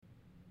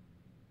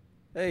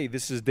Hey,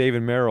 this is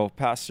David Merrill,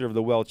 pastor of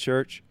the Well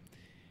Church.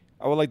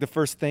 I would like to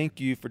first thank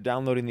you for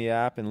downloading the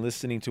app and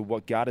listening to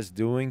what God is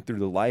doing through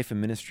the life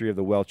and ministry of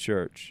the Well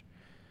Church.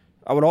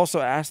 I would also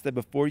ask that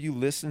before you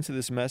listen to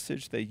this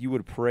message, that you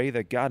would pray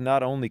that God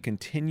not only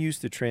continues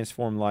to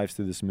transform lives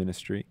through this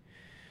ministry,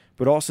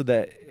 but also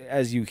that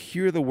as you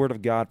hear the word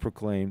of God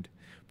proclaimed,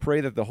 pray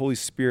that the Holy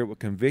Spirit will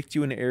convict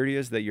you in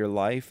areas that your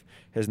life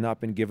has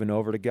not been given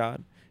over to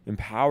God,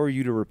 empower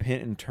you to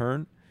repent and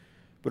turn,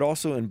 but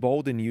also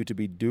embolden you to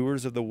be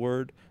doers of the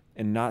word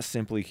and not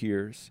simply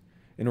hearers,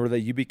 in order that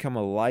you become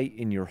a light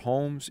in your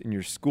homes, in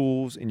your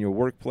schools, in your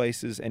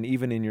workplaces, and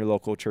even in your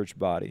local church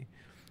body.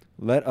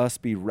 Let us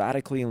be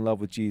radically in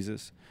love with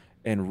Jesus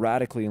and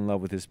radically in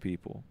love with his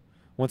people.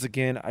 Once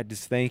again, I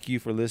just thank you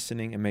for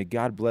listening, and may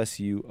God bless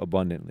you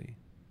abundantly.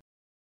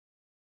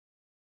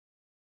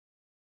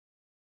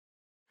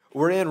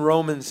 We're in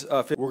Romans.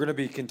 We're going to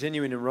be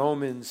continuing in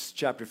Romans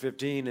chapter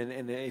 15.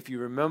 And if you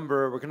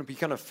remember, we're going to be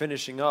kind of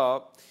finishing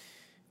up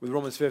with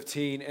Romans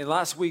 15. And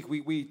last week,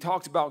 we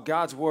talked about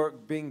God's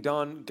work being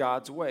done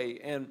God's way.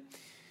 And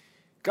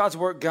God's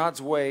work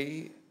God's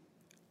way,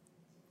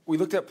 we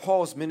looked at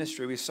Paul's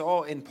ministry. We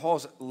saw in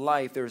Paul's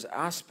life, there's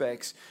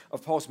aspects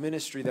of Paul's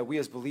ministry that we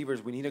as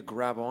believers, we need to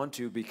grab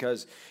onto,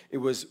 because it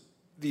was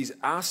these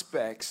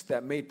aspects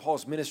that made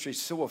Paul's ministry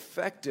so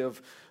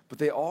effective, but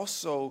they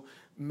also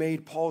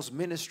made Paul's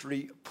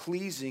ministry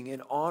pleasing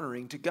and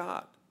honoring to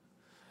God.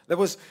 That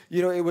was,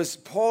 it was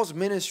Paul's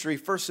ministry,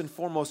 first and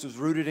foremost, was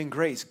rooted in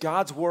grace.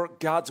 God's work,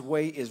 God's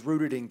way is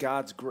rooted in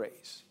God's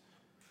grace.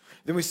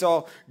 Then we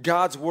saw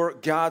God's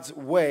work, God's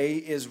way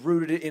is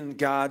rooted in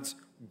God's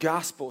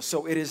gospel.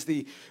 So it is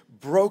the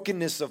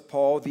brokenness of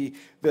Paul, the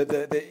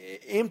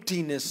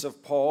emptiness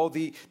of Paul,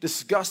 the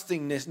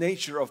disgustingness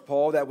nature of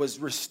Paul that was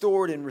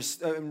restored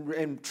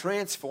and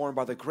transformed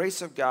by the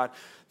grace of God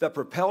that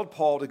propelled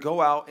Paul to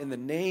go out in the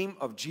name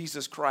of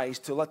Jesus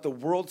Christ to let the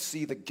world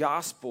see the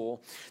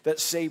gospel that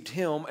saved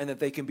him and that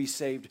they can be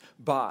saved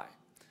by.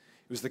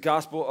 It was the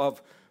gospel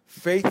of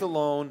faith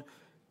alone,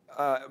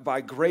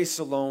 by grace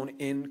alone,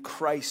 in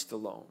Christ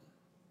alone.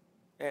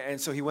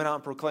 And so he went out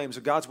and proclaimed.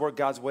 So God's work,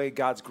 God's way,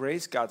 God's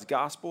grace, God's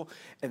gospel,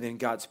 and then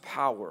God's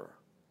power.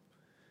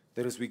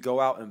 That as we go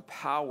out and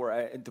power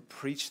and to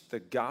preach the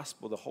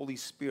gospel, the Holy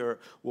Spirit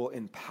will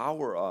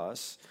empower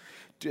us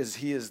as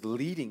he is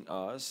leading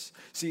us.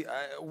 See,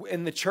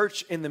 in the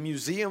church, in the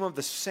Museum of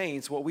the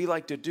Saints, what we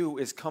like to do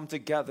is come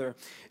together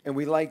and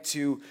we like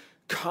to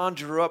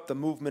conjure up the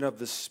movement of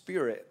the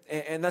Spirit.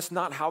 And that's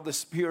not how the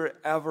Spirit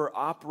ever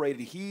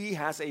operated. He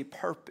has a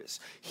purpose.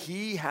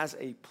 He has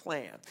a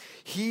plan.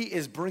 He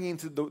is bringing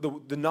to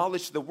the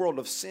knowledge to the world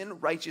of sin,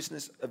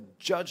 righteousness, of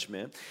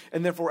judgment.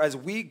 And therefore, as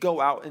we go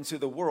out into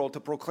the world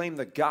to proclaim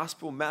the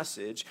gospel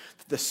message,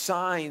 the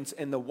signs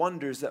and the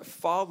wonders that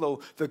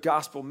follow the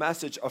gospel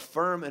message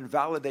affirm and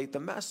validate the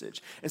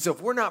message. And so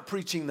if we're not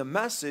preaching the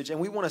message and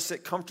we want to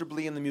sit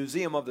comfortably in the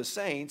Museum of the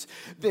Saints,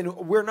 then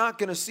we're not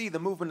going to see the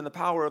movement and the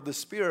power of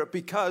the Spirit,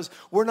 because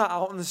we're not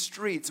out in the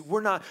streets. We're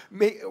not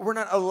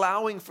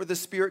allowing for the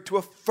Spirit to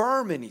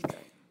affirm anything.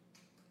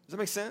 Does that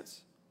make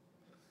sense?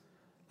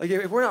 Like,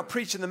 if we're not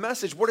preaching the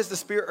message, what is the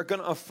Spirit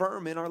going to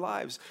affirm in our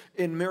lives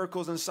in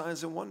miracles and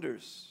signs and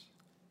wonders?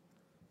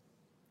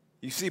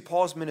 You see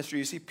Paul's ministry,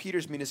 you see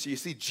Peter's ministry, you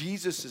see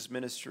Jesus'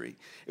 ministry.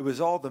 It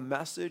was all the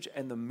message,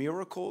 and the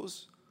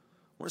miracles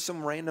weren't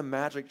some random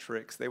magic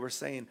tricks. They were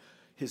saying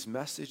his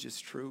message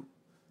is true,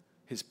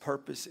 his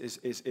purpose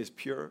is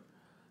pure.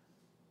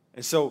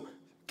 And so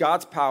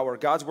God's power,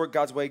 God's work,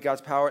 God's way,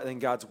 God's power, and then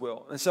God's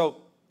will. And so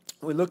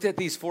we looked at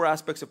these four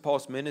aspects of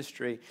Paul's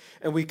ministry,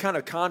 and we kind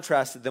of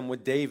contrasted them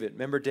with David.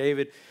 Remember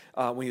David,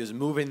 when he was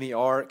moving the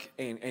ark,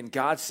 and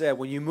God said,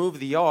 when you move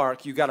the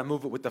ark, you got to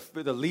move it with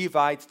the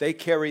Levites. They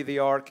carry the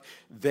ark.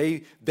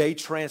 They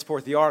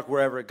transport the ark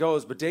wherever it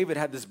goes. But David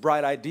had this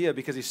bright idea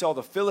because he saw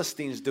the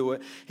Philistines do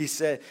it. He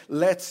said,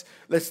 let's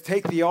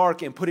take the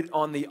ark and put it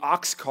on the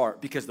ox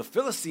cart, because the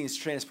Philistines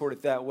transport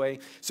it that way,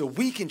 so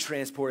we can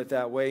transport it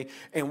that way.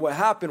 And what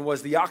happened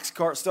was the ox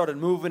cart started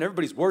moving.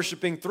 Everybody's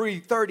worshiping,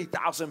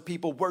 30,000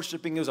 people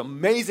worshiping. It was an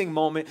amazing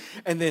moment.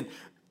 And then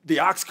the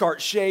ox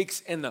cart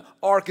shakes and the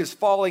ark is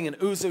falling,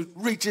 and Uzzah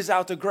reaches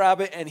out to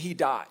grab it and he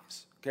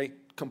dies. Okay,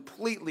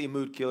 completely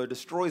mood killer,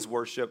 destroys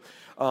worship.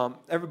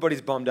 Everybody's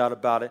bummed out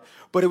about it.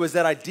 But it was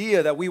that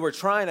idea that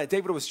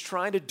David was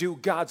trying to do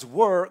God's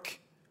work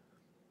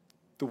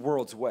the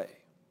world's way.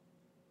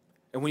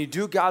 And when you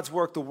do God's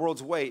work the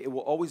world's way, it will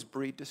always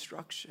breed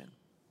destruction.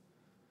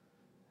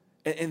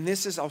 And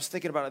this is, I was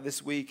thinking about it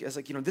this week, as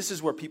this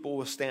is where people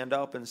will stand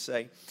up and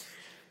say,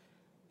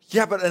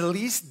 yeah, but at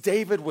least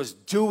David was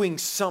doing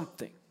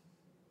something.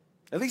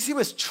 At least he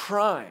was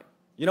trying.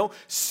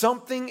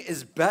 Something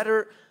is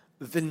better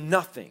than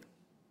nothing.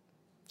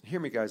 Hear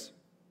me, guys.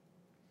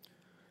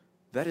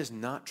 That is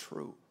not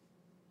true.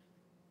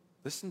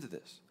 Listen to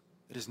this.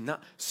 It is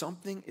not,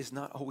 something is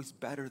not always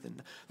better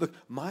than, look,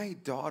 my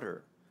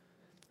daughter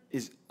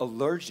is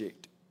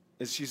allergic,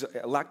 she's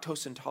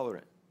lactose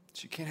intolerant.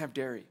 She can't have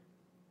dairy.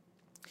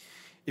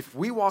 If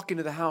we walk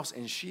into the house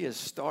and she is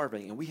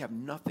starving and we have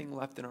nothing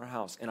left in our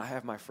house and I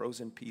have my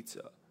frozen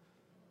pizza,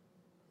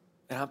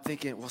 and I'm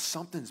thinking, well,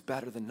 something's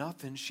better than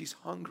nothing. She's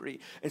hungry.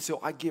 And so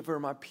I give her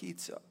my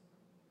pizza.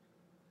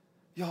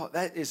 Y'all,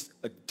 that is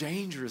a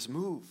dangerous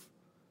move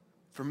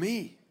for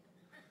me.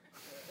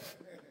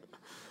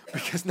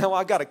 Because now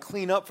I got to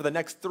clean up for the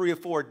next 3 or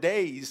 4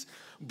 days,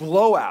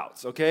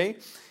 blowouts, okay?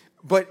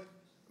 But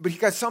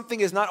because something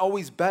is not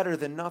always better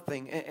than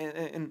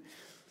nothing.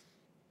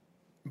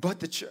 But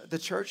the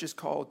church is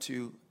called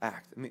to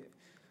act. I mean,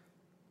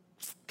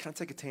 can I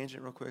take a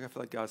tangent real quick? I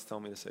feel like God's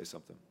telling me to say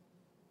something.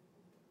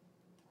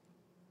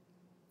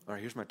 All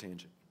right, here's my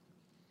tangent.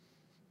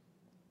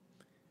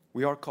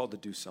 We are called to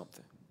do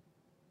something.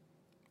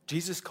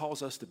 Jesus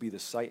calls us to be the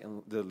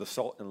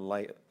salt and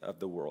light of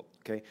the world,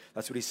 okay?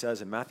 That's what he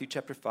says in Matthew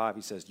chapter 5.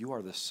 He says, you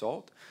are the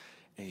salt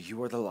and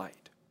you are the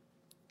light,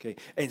 okay?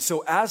 And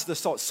so as the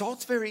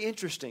salt's very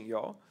interesting,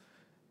 y'all.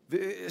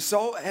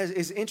 Salt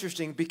is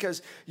interesting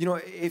because, you know,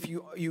 if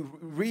you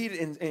read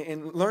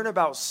and learn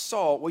about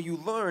salt, what you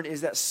learn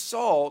is that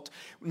salt,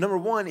 number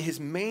one, his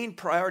main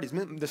priorities,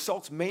 the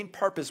salt's main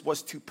purpose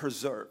was to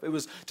preserve. It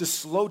was to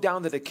slow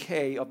down the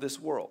decay of this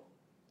world.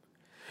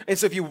 And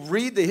so if you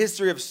read the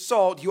history of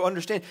salt, you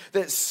understand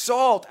that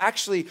salt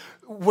actually,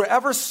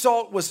 wherever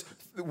salt was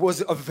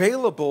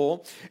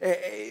available,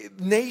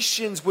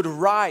 nations would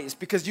rise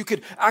because you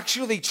could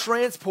actually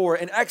transport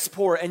and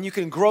export, and you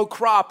can grow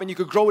crop and you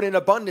could grow it in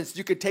abundance.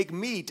 You could take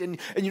meat and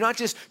you're not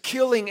just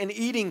killing and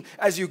eating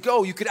as you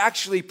go. You could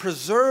actually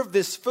preserve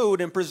this food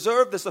and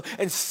preserve this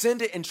and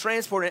send it and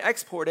transport and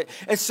export it.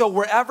 And so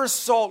wherever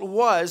salt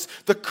was,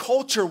 the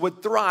culture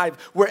would thrive.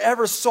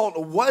 Wherever salt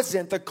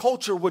wasn't, the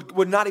culture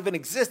would not even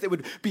exist. It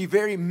would be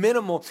very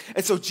minimal.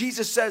 And so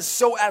Jesus says,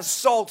 so as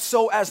salt,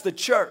 so as the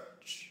church.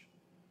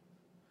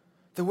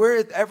 That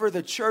wherever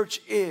the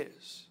church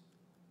is,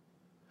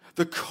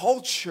 the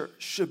culture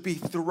should be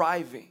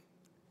thriving.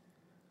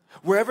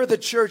 Wherever the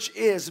church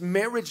is,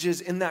 marriages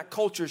in that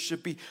culture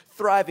should be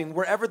thriving.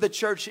 Wherever the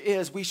church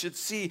is, we should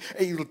see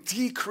a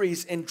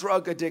decrease in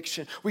drug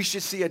addiction. We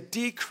should see a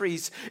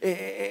decrease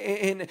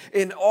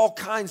in all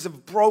kinds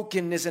of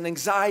brokenness and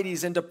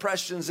anxieties and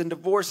depressions and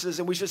divorces.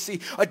 And we should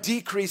see a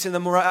decrease in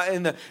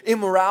the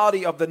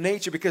immorality of the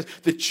nature, because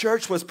the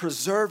church was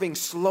preserving,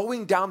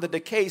 slowing down the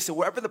decay. So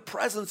wherever the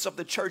presence of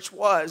the church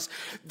was,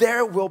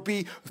 there will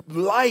be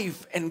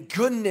life and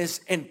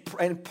goodness and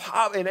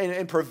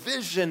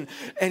provision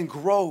and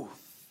growth.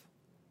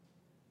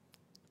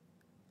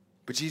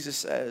 But Jesus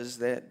says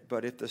that,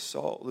 but if the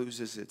salt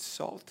loses its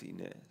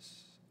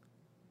saltiness,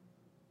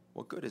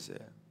 what good is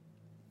it?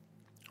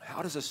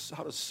 How does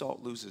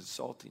salt lose its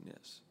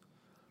saltiness?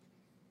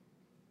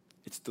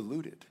 It's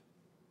diluted.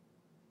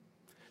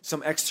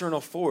 Some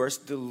external force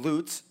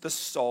dilutes the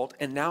salt,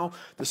 and now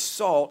the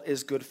salt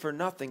is good for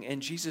nothing.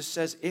 And Jesus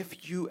says,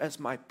 if you as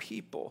my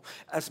people,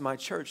 as my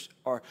church,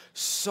 are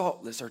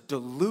saltless, are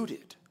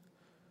diluted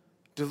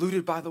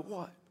by the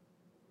what?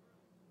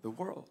 The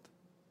world.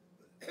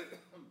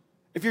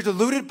 If you're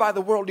deluded by the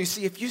world, you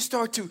see, if you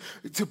start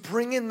to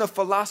bring in the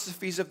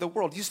philosophies of the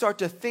world, you start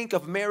to think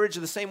of marriage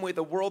the same way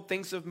the world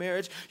thinks of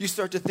marriage. You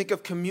start to think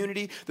of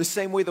community the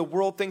same way the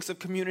world thinks of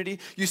community.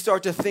 You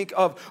start to think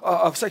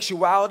of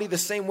sexuality the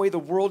same way the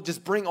world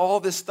just bring all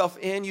this stuff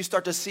in. You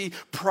start to see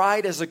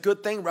pride as a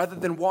good thing rather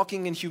than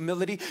walking in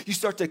humility. You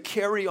start to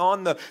carry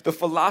on the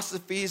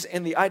philosophies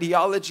and the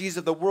ideologies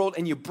of the world,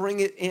 and you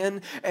bring it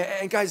in.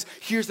 And guys,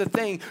 here's the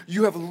thing.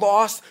 You have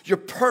lost your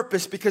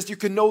purpose because you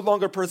can no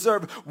longer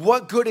preserve.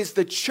 What good is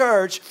the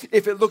church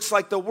if it looks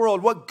like the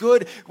world? What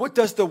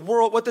does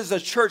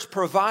the church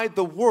provide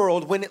the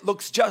world when it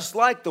looks just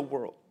like the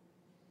world?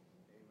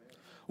 Amen.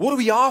 What do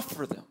we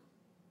offer them?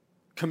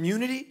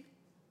 Community?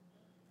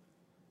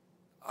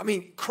 I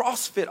mean,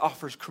 CrossFit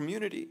offers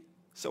community,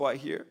 so I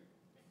hear.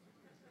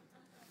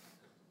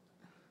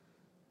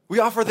 We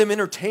offer them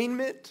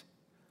entertainment.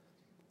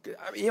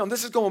 I mean,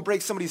 this is going to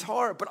break somebody's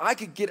heart, but I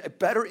could get a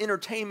better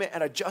entertainment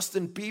at a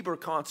Justin Bieber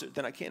concert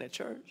than I can at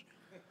church.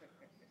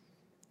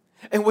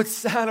 And what's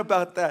sad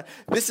about that,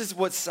 this is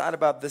what's sad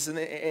about this,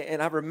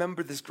 and I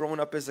remember this growing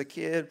up as a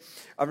kid.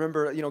 I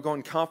remember,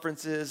 going to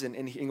conferences and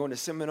going to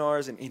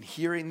seminars and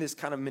hearing this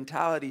kind of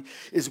mentality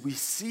is we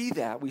see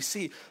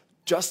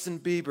Justin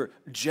Bieber,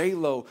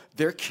 J-Lo,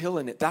 they're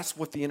killing it. That's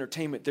what the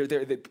entertainment,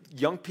 they're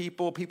young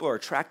people are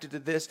attracted to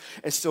this.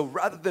 And so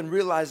rather than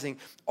realizing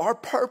our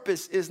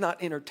purpose is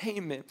not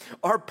entertainment,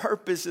 our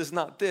purpose is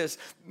not this,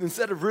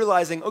 instead of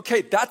realizing,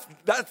 okay, that's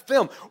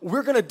them.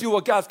 We're going to do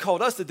what God's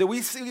called us to do.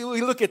 We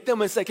look at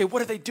them and say, okay,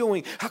 what are they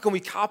doing? How can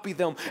we copy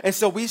them? And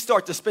so we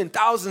start to spend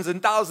thousands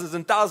and thousands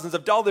and thousands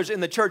of dollars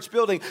in the church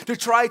building to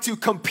try to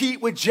compete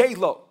with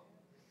J-Lo.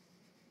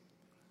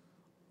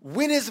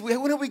 When have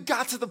we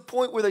got to the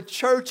point where the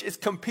church is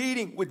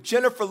competing with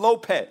Jennifer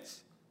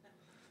Lopez?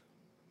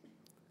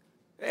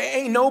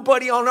 Ain't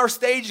nobody on our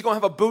stage going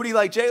to have a booty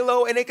like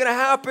J-Lo. It ain't going to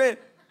happen.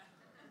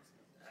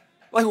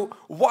 Like,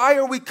 why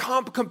are we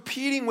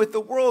competing with the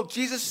world?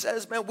 Jesus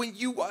says, man, when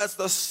you as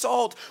the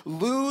salt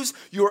lose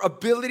your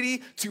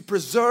ability to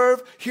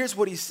preserve, here's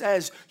what he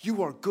says: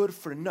 you are good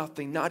for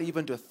nothing, not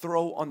even to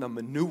throw on the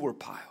manure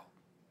pile.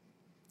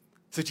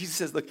 So Jesus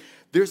says, look,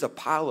 there's a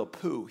pile of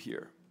poo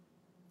here.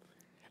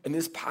 And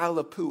this pile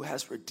of poo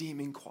has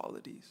redeeming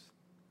qualities.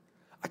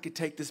 I could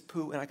take this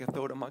poo and I could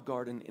throw it in my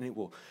garden and it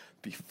will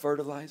be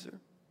fertilizer.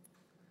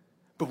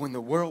 But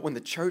when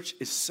the church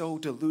is so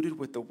diluted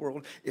with the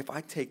world, if I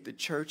take the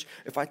church,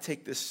 if I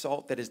take this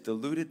salt that is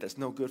diluted, that's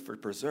no good for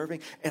preserving,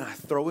 and I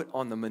throw it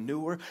on the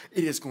manure,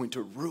 it is going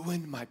to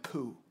ruin my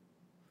poo.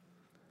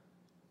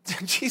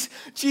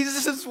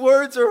 Jesus'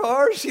 words are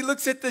harsh. He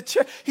looks at the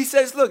church. He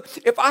says, look,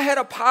 if I had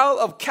a pile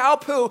of cow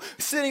poo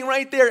sitting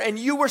right there and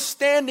you were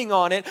standing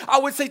on it, I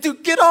would say,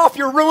 dude, get off.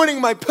 You're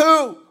ruining my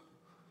poo.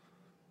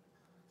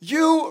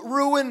 You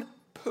ruin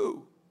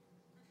poo.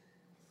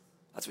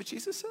 That's what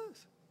Jesus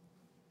says.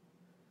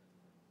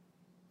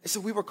 And so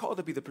we were called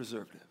to be the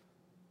preservative.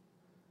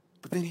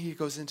 But then he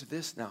goes into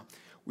this now.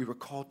 We were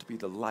called to be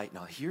the light.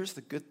 Now, here's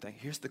the good thing.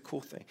 Here's the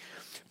cool thing.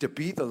 To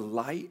be the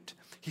light,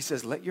 he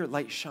says, let your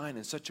light shine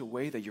in such a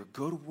way that your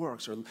good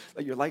works, or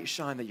let your light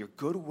shine that your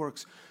good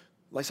works,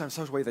 light shine in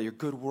such a way that your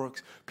good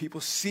works,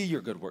 people see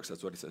your good works.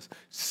 That's what he says.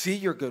 See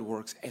your good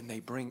works, and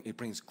it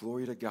brings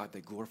glory to God.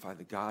 They glorify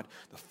the God,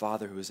 the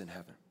Father who is in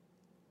heaven.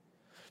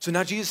 So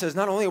now Jesus says,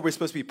 not only are we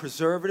supposed to be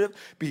preservative,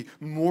 be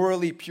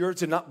morally pure,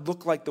 to not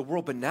look like the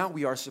world, but now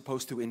we are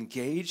supposed to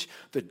engage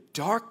the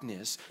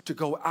darkness to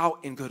go out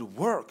in good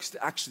works,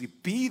 to actually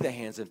be the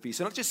hands and feet.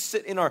 So not just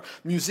sit in our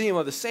museum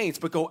of the saints,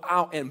 but go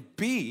out and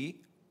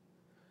be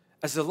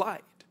as the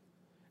light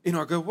in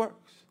our good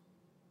works.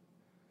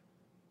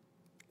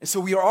 And so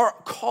we are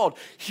called.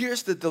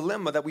 Here's the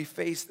dilemma that we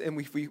face and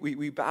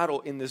we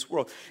battle in this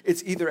world.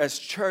 It's either as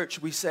church,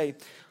 we say,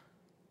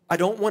 I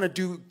don't want to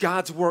do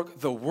God's work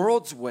the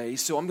world's way,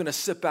 so I'm going to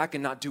sit back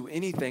and not do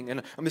anything,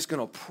 and I'm just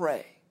going to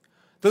pray.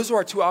 Those are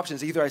our two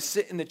options. Either I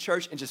sit in the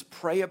church and just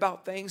pray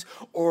about things,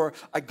 or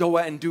I go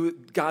out and do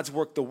God's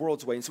work the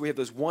world's way. And so we have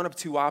those one of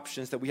two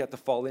options that we have to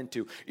fall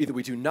into. Either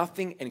we do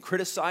nothing and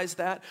criticize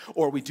that,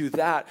 or we do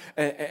that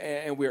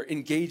and we're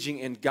engaging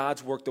in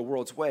God's work the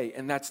world's way,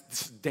 and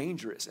that's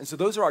dangerous. And so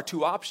those are our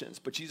two options.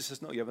 But Jesus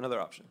says, no, you have another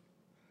option.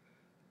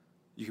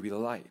 You could be the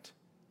light.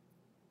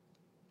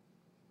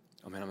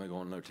 Oh man, I'm going to go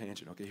on another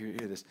tangent. Okay, hear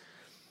this.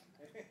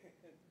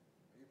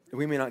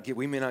 We may not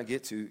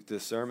get to the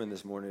sermon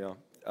this morning,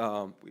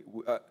 y'all.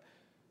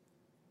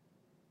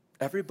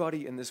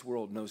 Everybody in this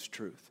world knows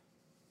truth.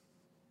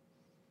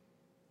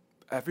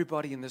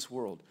 Everybody in this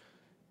world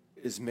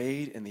is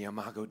made in the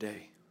imago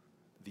Dei,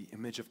 the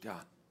image of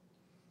God.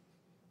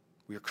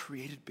 We are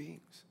created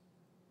beings.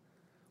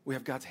 We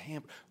have God's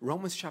hand.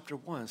 Romans chapter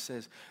 1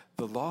 says,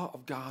 the law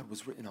of God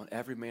was written on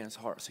every man's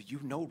heart. So you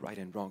know right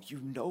and wrong. You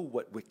know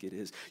what wicked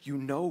is. You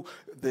know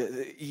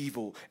the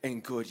evil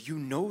and good. You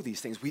know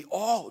these things. We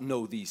all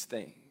know these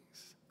things.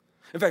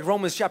 In fact,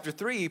 Romans chapter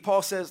 3,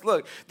 Paul says,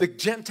 look, the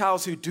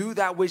Gentiles who do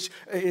that which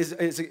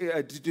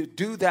the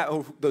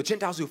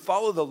Gentiles who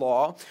follow the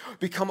law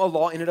become a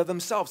law in and of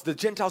themselves. The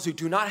Gentiles who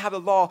do not have the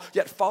law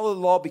yet follow the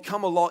law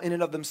become a law in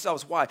and of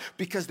themselves. Why?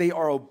 Because they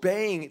are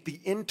obeying the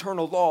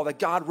internal law that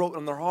God wrote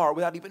on their heart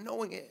without even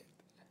knowing it.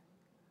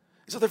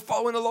 So they're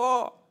following the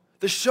law.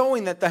 They're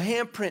showing that the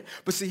handprint.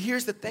 But see,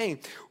 here's the thing.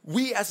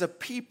 We as a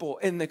people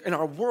in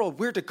our world,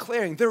 we're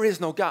declaring there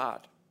is no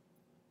God.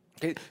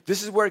 Okay,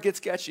 this is where it gets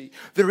sketchy.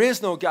 There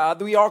is no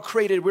God. We are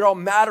created. We're all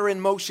matter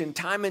in motion,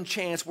 time and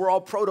chance. We're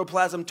all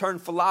protoplasm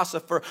turned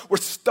philosopher. We're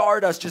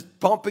stardust just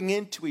bumping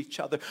into each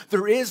other.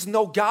 There is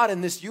no God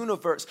in this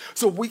universe.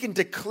 So we can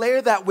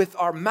declare that with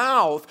our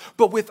mouth,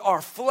 but with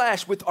our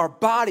flesh, with our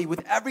body,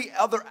 with every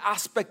other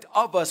aspect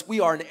of us, we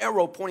are an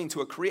arrow pointing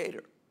to a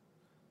creator.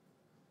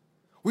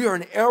 We are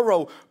an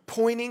arrow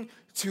pointing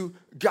to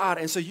God.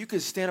 And so you can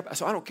stand up.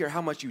 So I don't care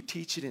how much you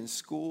teach it in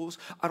schools.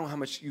 I don't know how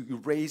much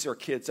you raise our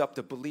kids up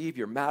to believe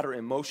your matter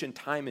and motion,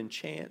 time and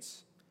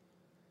chance.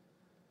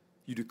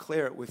 You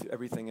declare it with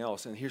everything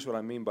else. And here's what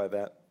I mean by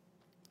that.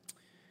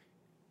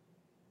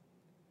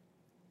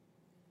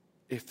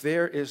 If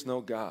there is no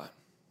God,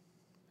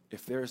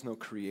 if there is no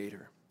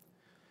creator,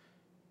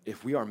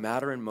 if we are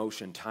matter and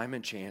motion, time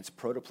and chance,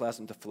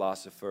 protoplasm to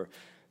philosopher,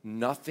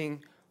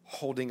 nothing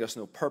holding us,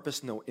 no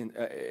purpose, no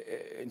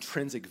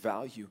intrinsic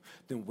value,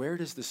 then where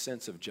does the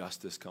sense of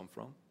justice come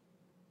from?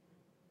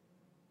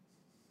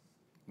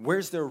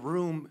 Where's there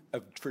room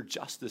for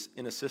justice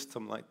in a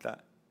system like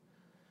that?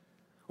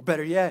 Or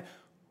better yet,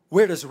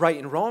 where does right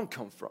and wrong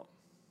come from?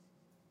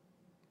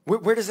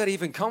 Where does that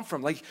even come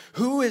from? Like,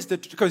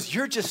 because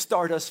you're just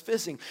stardust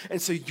fizzing.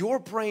 And so your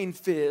brain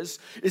fizz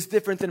is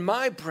different than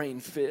my brain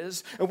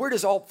fizz. And we're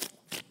just all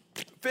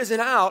fizzing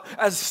out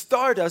as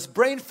stardust,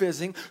 brain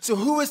fizzing. So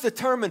who is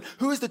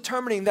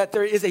determining that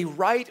there is a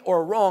right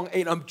or wrong,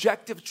 an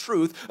objective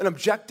truth, an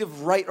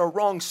objective right or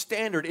wrong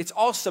standard? It's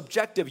all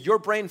subjective. Your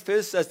brain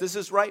fizz says this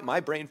is right. My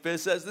brain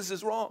fizz says this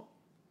is wrong.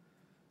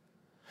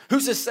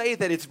 Who's to say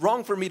that it's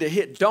wrong for me to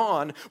hit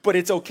Dawn, but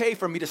it's okay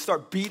for me to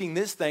start beating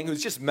this thing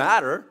who's just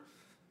matter?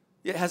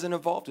 It hasn't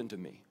evolved into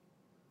me.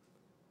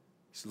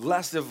 It's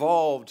less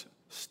evolved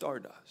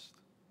stardust.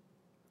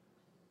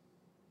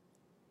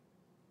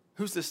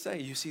 Who's to say?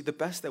 You see, the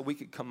best that we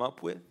could come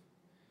up with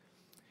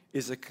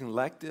is a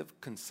collective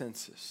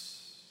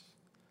consensus.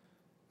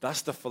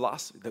 That's the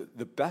philosophy.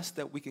 The best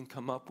that we can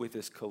come up with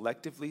is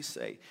collectively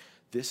say,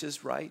 this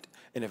is right,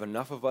 and if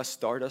enough of us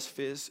Stardust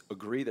Fizz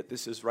agree that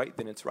this is right,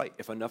 then it's right.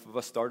 If enough of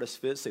us Stardust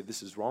Fizz say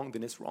this is wrong,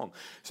 then it's wrong.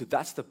 So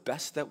that's the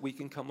best that we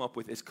can come up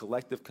with is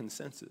collective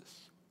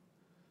consensus.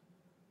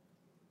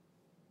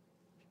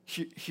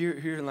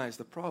 Here lies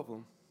the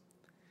problem.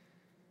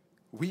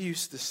 We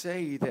used to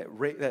say that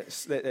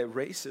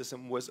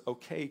racism was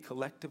okay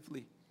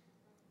collectively.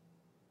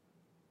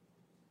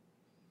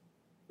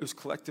 It was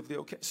collectively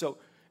okay. So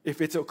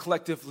if it's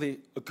collectively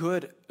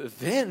good,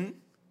 then,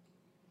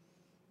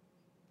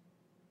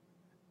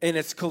 and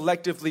it's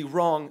collectively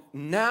wrong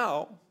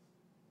now,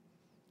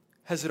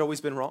 has it always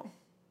been wrong?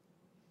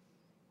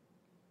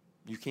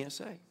 You can't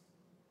say.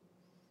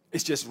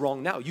 It's just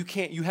wrong now.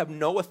 You have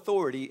no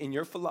authority in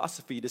your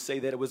philosophy to say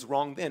that it was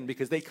wrong then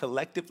because they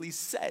collectively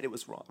said it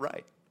was wrong,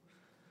 right?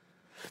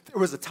 There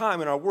was a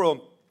time in our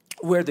world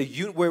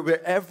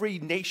where every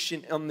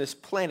nation on this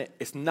planet,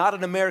 it's not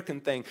an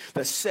American thing,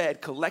 that said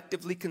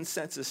collectively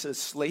consensus says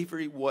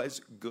slavery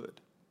was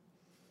good.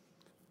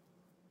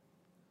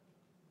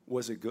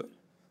 Was it good?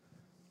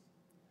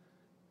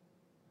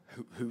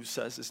 Who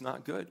says it's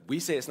not good? We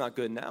say it's not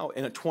good now.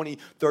 In a 20,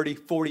 30,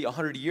 40,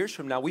 100 years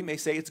from now, we may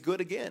say it's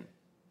good again.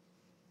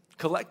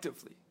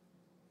 Collectively.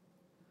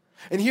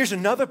 And here's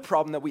another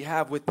problem that we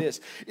have with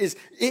this is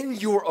in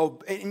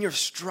your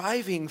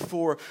striving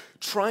for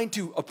trying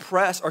to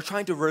oppress or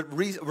trying to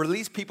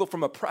release people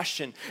from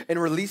oppression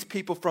and release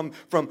people from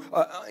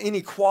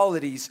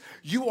inequalities,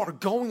 you are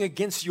going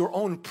against your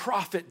own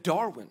prophet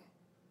Darwin.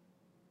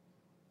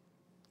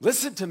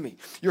 Listen to me.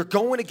 You're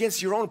going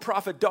against your own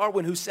prophet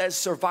Darwin who says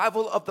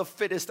survival of the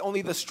fittest,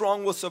 only the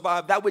strong will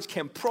survive. That which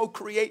can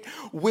procreate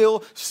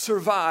will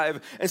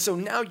survive. And so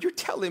now you're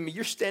telling me,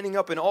 you're standing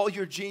up in all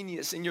your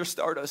genius and your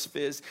Stardust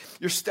Fizz.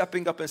 You're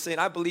stepping up and saying,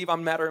 I believe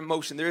I'm matter in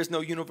motion. There is no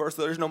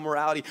universal, there is no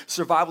morality,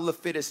 survival of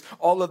the fittest,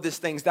 all of these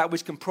things, that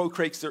which can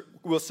procreate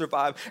will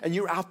survive. And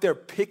you're out there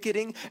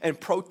picketing and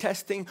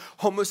protesting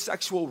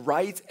homosexual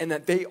rights and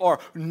that they are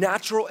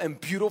natural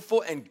and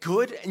beautiful and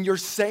good. And you're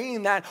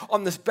saying that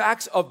on the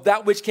backs of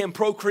that which can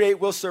procreate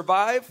will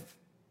survive?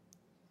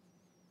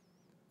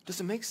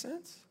 Does it make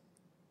sense?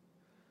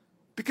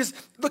 Because,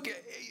 look,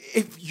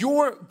 if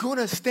you're going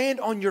to stand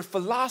on your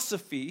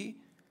philosophy,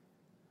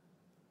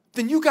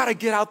 then you got to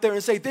get out there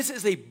and say, this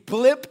is a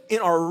blip in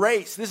our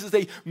race. This is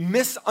a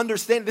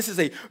misunderstanding. This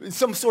is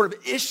some sort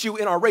of issue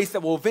in our race that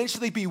will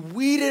eventually be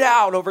weeded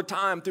out over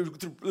time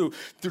through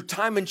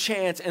time and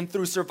chance and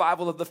through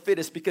survival of the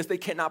fittest because they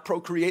cannot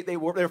procreate.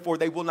 Therefore,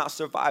 they will not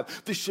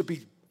survive. This should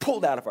be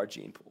pulled out of our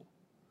gene pool.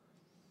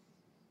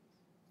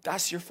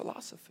 That's your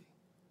philosophy.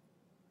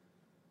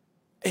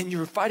 And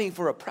you're fighting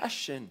for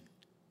oppression.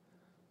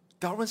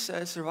 Darwin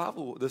says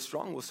the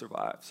strong will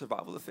survive,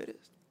 survival of the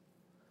fittest.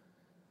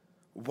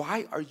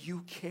 Why are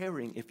you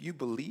caring if you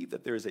believe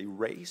that there is a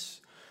race,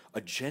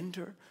 a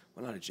gender,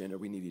 well, not a gender,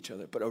 we need each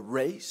other, but a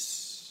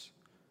race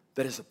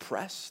that is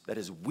oppressed, that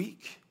is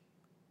weak,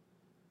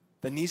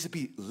 that needs to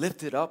be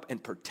lifted up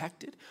and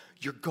protected?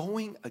 You're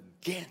going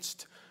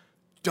against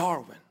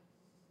Darwin.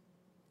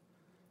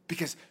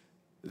 Because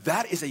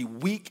that is a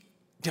weak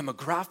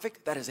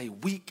demographic. That is a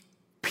weak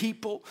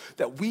people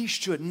that we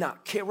should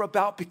not care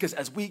about because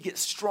as we get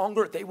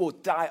stronger, they will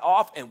die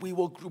off and we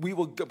will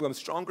become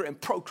stronger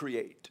and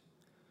procreate.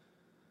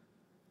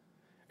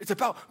 It's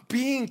about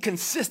being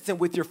consistent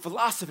with your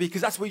philosophy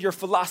because that's where your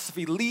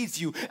philosophy leads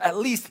you. At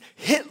least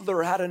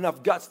Hitler had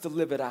enough guts to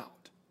live it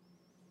out.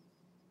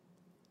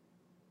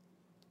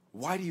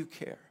 Why do you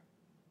care?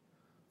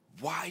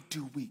 Why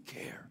do we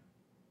care?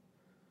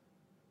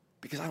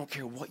 Because I don't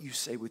care what you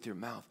say with your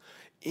mouth.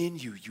 In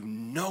you, you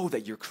know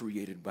that you're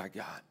created by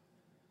God.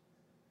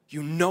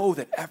 You know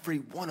that every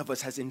one of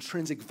us has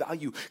intrinsic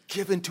value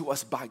given to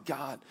us by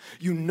God.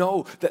 You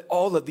know that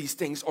all of these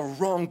things are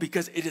wrong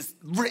because it is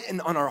written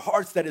on our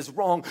hearts that is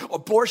wrong.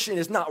 Abortion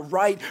is not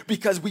right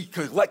because we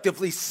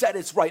collectively said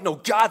it's right. No,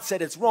 God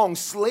said it's wrong.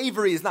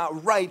 Slavery is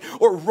not right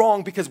or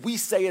wrong because we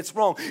say it's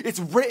wrong. It's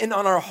written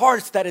on our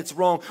hearts that it's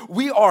wrong.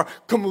 We are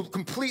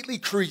completely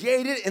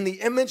created in the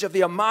image of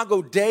the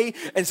Imago Dei,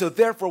 and so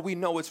therefore we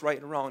know it's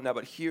right and wrong. Now,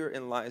 but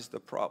herein lies the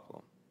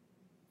problem.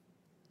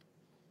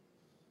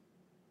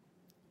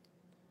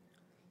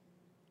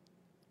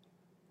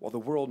 Well, the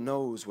world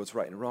knows what's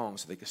right and wrong,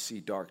 so they can see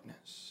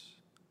darkness.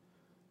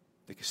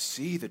 They can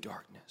see the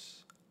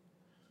darkness.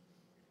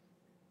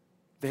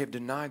 They have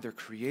denied their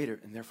Creator,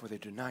 and therefore they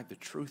denied the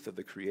truth of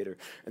the Creator,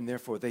 and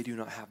therefore they do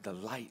not have the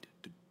light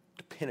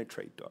to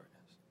penetrate darkness.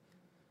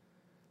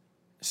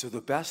 So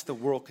the best the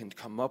world can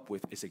come up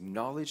with is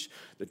acknowledge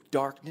the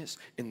darkness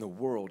in the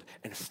world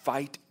and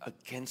fight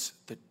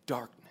against the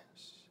darkness.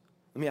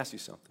 Let me ask you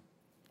something.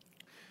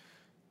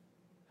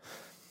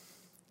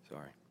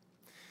 Sorry.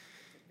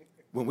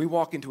 When we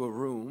walk into a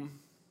room,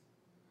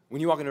 When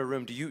you walk into a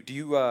room,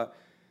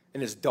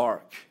 and it's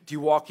dark, do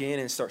you walk in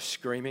and start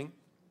screaming?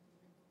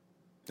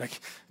 Like,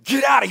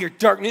 get out of here,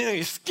 darkness,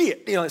 you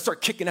skip, and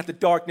start kicking at the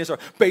darkness, or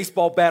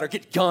baseball bat, or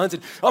get guns,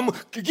 and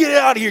get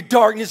out of here,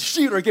 darkness,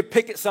 shoot, or get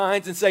picket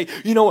signs and say,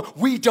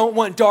 we don't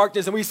want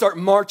darkness, and we start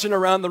marching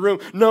around the room,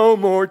 no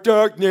more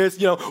darkness,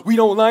 we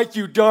don't like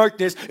you,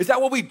 darkness. Is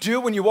that what we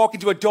do when you walk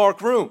into a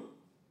dark room?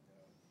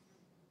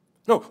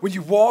 No, when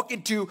you walk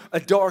into a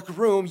dark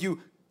room,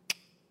 you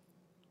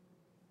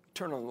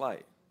turn on the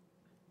light.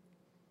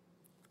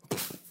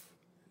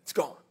 It's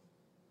gone.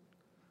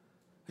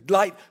 The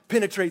light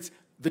penetrates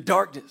the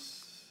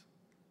darkness.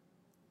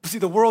 But see,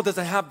 the world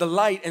doesn't have the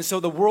light, and so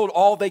the world,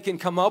 all they can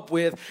come up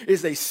with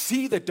is they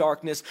see the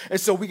darkness,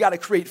 and so we got to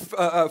create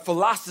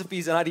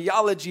philosophies and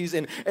ideologies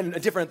and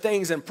different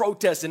things and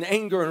protests and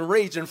anger and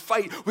rage and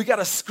fight. We got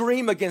to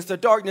scream against the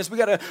darkness. We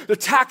got to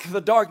attack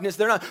the darkness.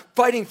 They're not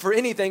fighting for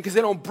anything because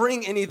they don't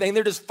bring anything.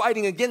 They're just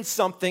fighting against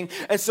something,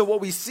 and so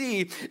what we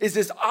see is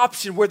this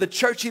option where the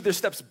church either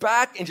steps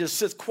back and just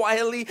sits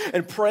quietly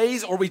and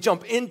prays, or we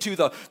jump into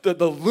the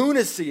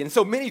lunacy. And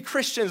so many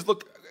Christians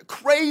look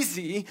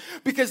crazy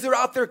because they're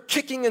out there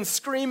kicking and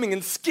screaming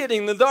and skidding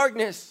in the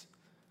darkness.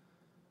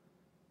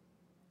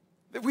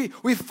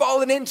 We've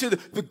fallen into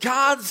the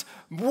God's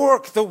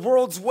work, the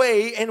world's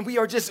way, and we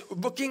are just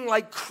looking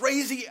like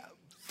crazy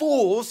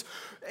fools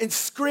and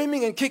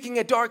screaming and kicking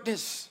at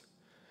darkness.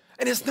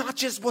 And it's not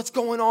just what's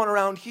going on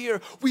around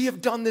here. We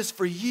have done this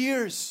for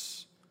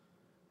years.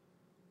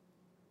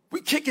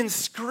 We kick and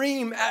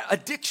scream at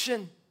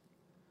addiction.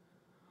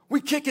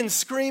 We kick and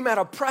scream at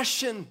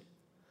oppression.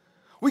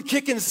 We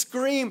kick and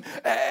scream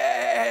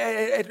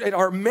at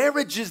our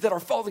marriages that are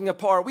falling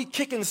apart. We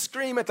kick and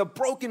scream at the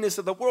brokenness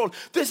of the world.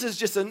 This is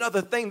just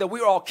another thing that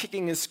we're all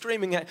kicking and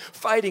screaming at,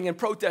 fighting and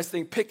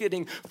protesting,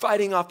 picketing,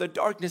 fighting off the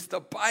darkness. The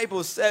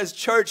Bible says,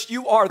 church,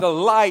 you are the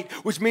light,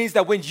 which means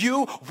that when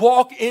you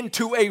walk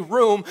into a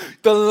room,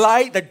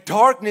 the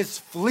darkness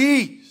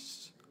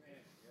flees.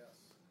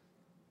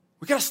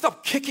 We got to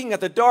stop kicking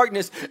at the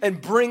darkness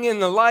and bring in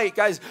the light.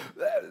 Guys,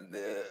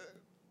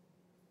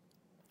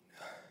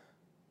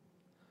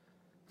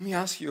 let me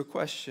ask you a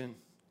question.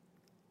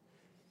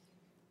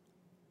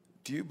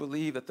 Do you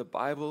believe that the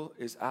Bible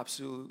is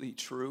absolutely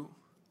true?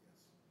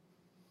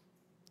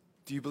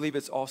 Do you believe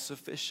it's all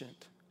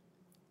sufficient?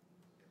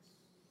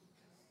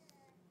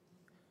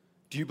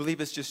 Do you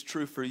believe it's just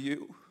true for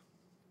you?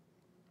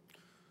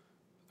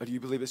 Or do you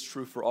believe it's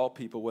true for all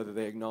people, whether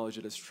they acknowledge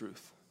it as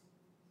truth?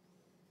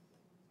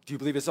 Do you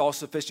believe it's all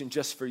sufficient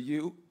just for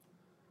you?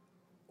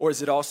 Or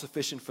is it all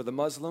sufficient for the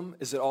Muslim?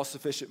 Is it all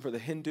sufficient for the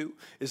Hindu?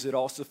 Is it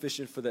all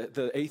sufficient for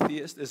the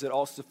atheist? Is it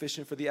all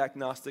sufficient for the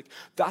agnostic?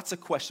 That's a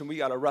question we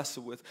got to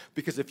wrestle with,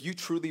 because if you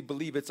truly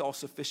believe it's all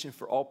sufficient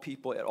for all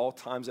people at all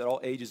times, at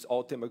all ages,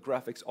 all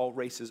demographics, all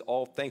races,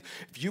 all things,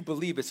 if you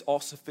believe it's all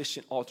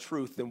sufficient, all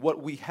truth, then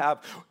what we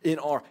have in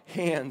our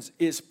hands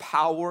is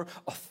power,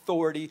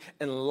 authority,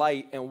 and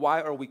light. And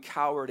why are we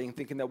cowarding,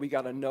 thinking that we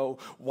got to know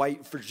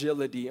white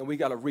fragility and we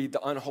got to read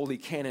the unholy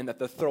canon that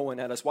they're throwing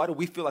at us? Why do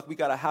we feel like we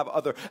got to have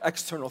other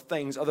external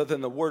things other than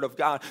the Word of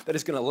God that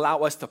is going to allow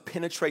us to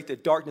penetrate the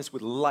darkness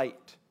with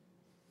light?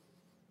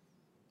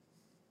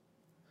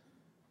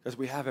 Because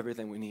we have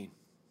everything we need.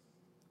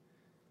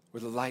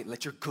 With the light,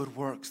 let your good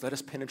works, let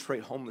us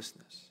penetrate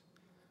homelessness.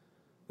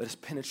 Let us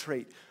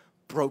penetrate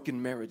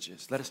broken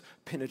marriages. Let us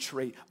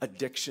penetrate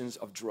addictions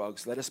of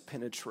drugs. Let us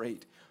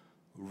penetrate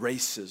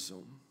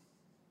racism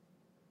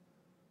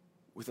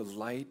with the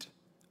light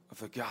of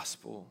the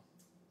gospel.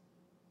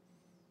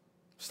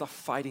 Stop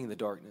fighting the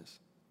darkness.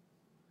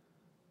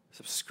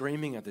 Stop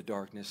screaming at the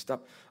darkness.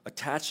 Stop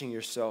attaching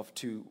yourself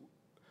to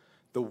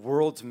the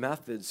world's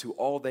methods, who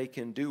all they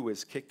can do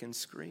is kick and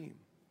scream,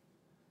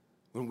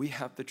 when we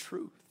have the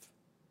truth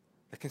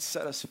that can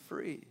set us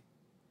free.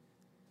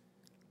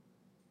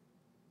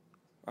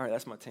 All right,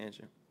 that's my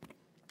tangent.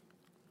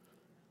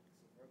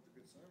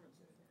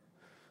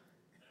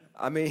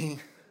 I mean,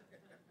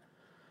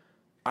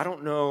 I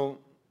don't know.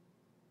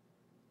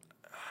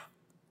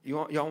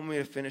 Y'all want me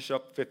to finish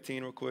up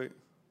 15 real quick?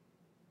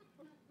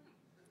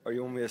 Or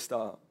you want me to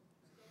stop?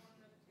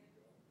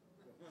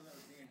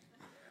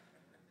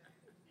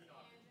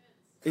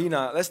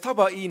 Enoch. Let's talk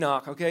about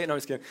Enoch, okay? No, I'm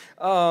just kidding.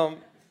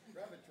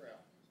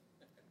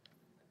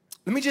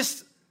 Let me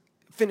just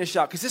finish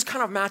out, because this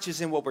kind of matches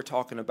in what we're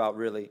talking about,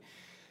 really,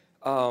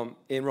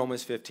 in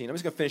Romans 15. I'm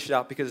just going to finish it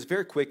out because it's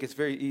very quick, it's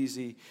very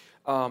easy,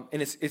 and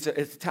it's an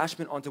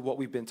attachment onto what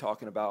we've been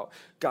talking about,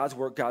 God's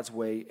work, God's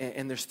way.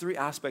 And there's three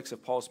aspects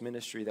of Paul's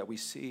ministry that we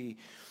see,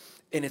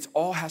 and it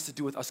all has to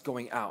do with us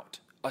going out,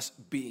 us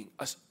being,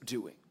 us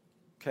doing,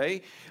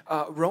 okay?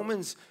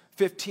 Romans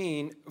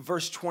 15,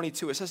 verse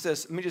 22, it says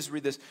this. Let me just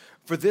read this.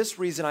 For this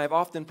reason I have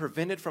often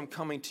prevented from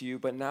coming to you,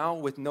 but now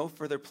with no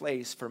further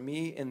place for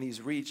me in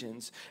these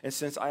regions, and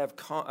since I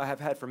have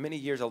had for many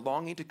years a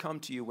longing to come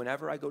to you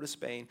whenever I go to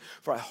Spain,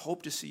 for I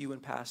hope to see you in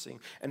passing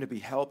and to be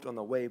helped on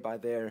the way by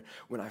there,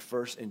 when I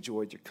first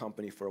enjoyed your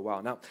company for a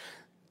while. Now,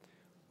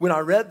 when I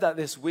read that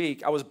this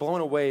week, I was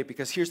blown away,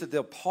 because here's the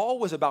deal. Paul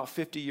was about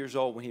 50 years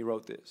old when he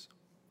wrote this.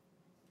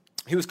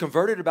 He was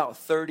converted about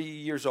 30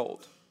 years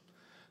old.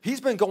 He's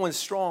been going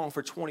strong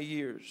for 20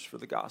 years for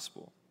the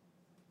gospel.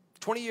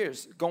 20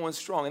 years going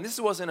strong. And this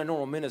wasn't a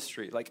normal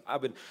ministry. Like I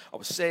was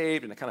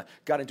saved and I kind of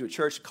got into a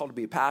church called to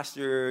be a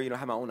pastor,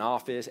 had my own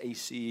office,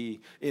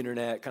 AC,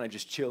 internet, kind of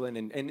just chilling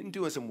and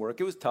doing some work.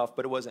 It was tough,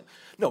 but it wasn't.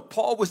 No,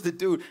 Paul was the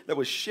dude that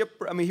was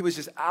he was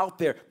just out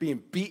there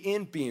being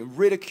beaten, being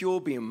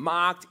ridiculed, being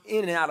mocked,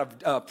 in and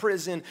out of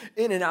prison,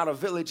 in and out of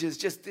villages,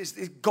 just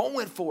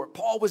going for it.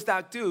 Paul was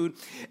that dude.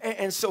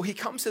 And so he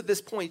comes to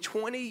this point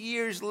 20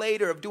 years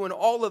later of doing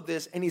all of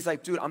this, and he's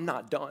like, dude, I'm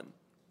not done.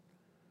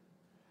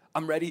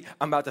 I'm ready.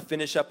 I'm about to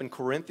finish up in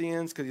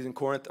Corinthians because he's in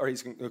Corinth, or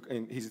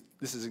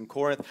this is in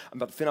Corinth. I'm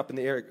about to finish up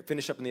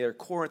in the area of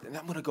Corinth, and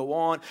I'm going to go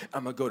on.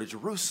 I'm going to go to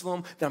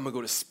Jerusalem. Then I'm going to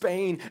go to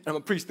Spain, and I'm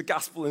going to preach the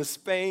gospel in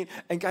Spain.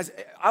 And guys,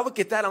 I look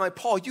at that, I'm like,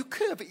 Paul, you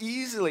could have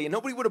easily, and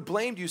nobody would have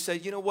blamed you,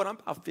 said, you know what, I'm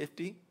about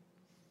 50.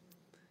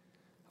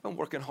 I've been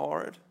working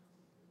hard.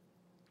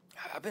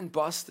 I've been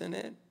busting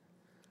it.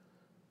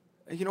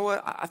 And you know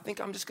what, I think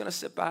I'm just going to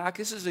sit back.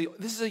 This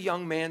is a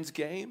young man's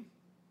game.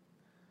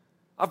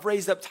 I've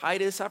raised up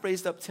Titus. I've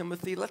raised up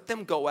Timothy. Let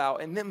them go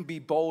out and then be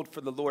bold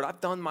for the Lord.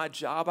 I've done my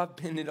job. I've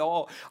been it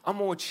all. I'm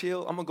going to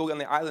chill. I'm going to go on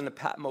the island of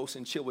Patmos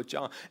and chill with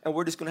John. And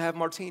we're just going to have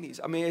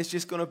martinis. I mean, it's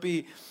just going to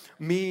be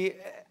me.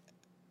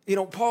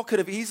 Paul could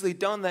have easily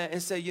done that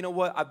and say, you know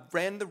what? I've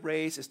ran the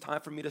race. It's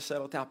time for me to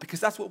settle down. Because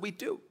that's what we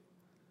do.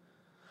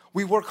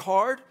 We work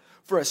hard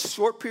for a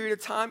short period of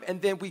time,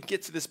 and then we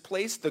get to this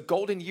place, the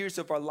golden years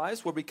of our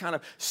lives, where we kind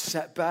of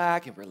set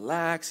back and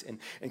relax and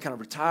kind of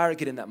retire,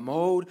 get in that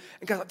mode.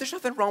 And guys, there's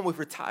nothing wrong with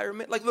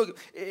retirement. Like, look,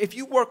 if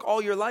you work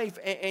all your life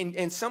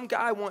and some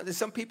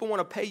people want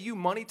to pay you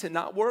money to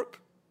not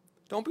work,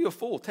 don't be a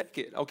fool. Take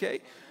it,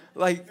 okay?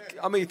 Like,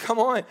 I mean, come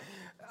on.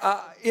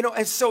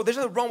 And so there's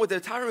nothing wrong with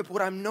retirement, but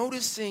what I'm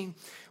noticing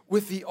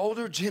with the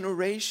older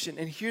generation,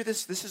 and hear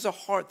this is a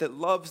heart that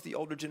loves the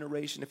older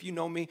generation. If you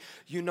know me,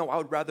 you know I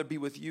would rather be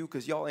with you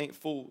because y'all ain't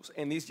fools.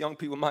 And these young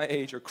people my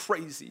age are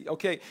crazy,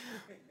 okay?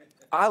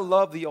 I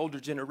love the older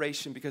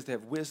generation because they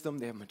have wisdom,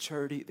 they have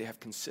maturity, they have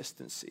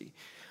consistency.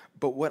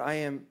 But what I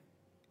am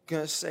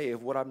going to say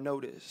of what I've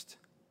noticed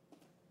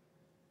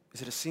is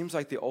that it seems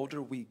like the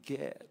older we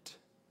get,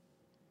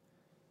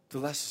 the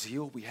less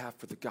zeal we have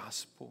for the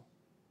gospel,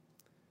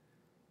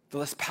 the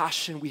less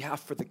passion we have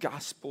for the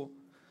gospel.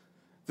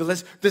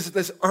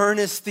 This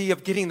earnesty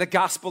of getting the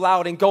gospel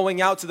out and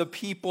going out to the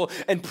people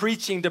and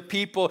preaching to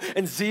people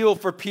and zeal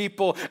for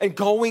people and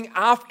going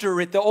after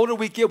it. The older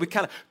we get, we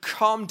kind of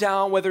calm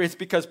down, whether it's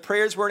because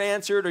prayers weren't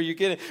answered or you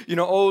get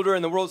older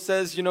and the world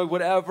says,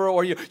 whatever,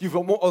 or you've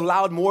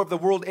allowed more of the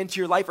world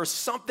into your life or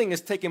something has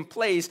taken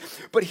place.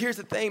 But here's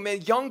the thing,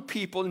 man, young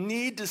people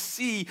need to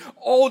see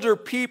older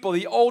people,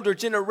 the older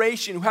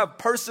generation who have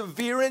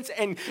perseverance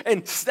and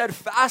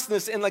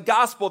steadfastness in the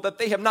gospel, that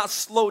they have not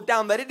slowed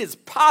down, that it is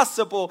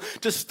possible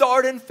to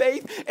start in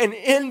faith and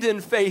end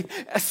in faith,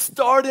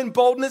 start in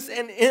boldness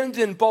and end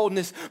in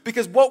boldness.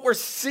 Because what we're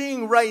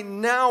seeing right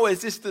now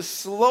is just the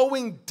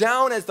slowing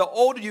down as the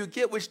older you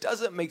get, which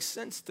doesn't make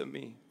sense to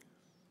me.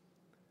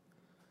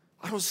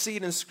 I don't see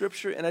it in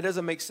Scripture, and it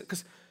doesn't make sense.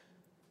 Because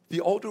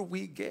the older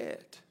we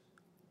get,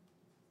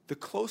 the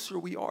closer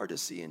we are to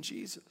seeing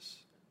Jesus.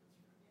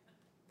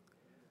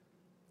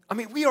 I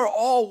mean, we are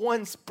all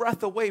one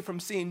breath away from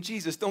seeing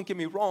Jesus. Don't get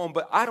me wrong,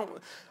 but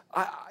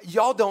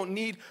y'all don't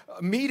need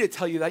me to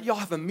tell you that. Y'all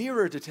have a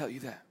mirror to tell you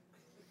that.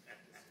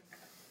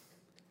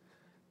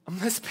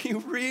 Let's be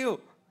real.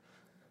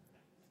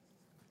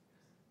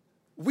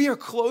 We are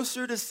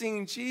closer to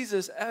seeing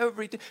Jesus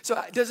every day.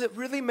 So does it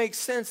really make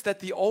sense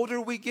that the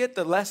older we get,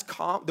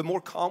 the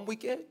more calm we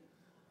get?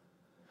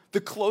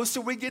 The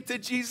closer we get to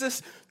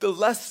Jesus, the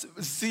less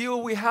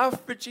zeal we have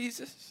for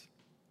Jesus?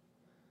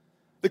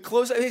 The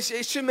closer, it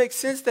should make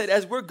sense that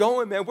as we're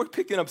going, man, we're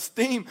picking up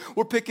steam,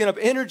 we're picking up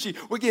energy,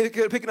 we're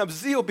picking up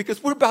zeal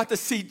because we're about to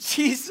see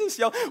Jesus,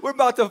 y'all. We're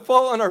about to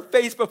fall on our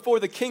face before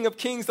the King of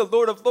Kings, the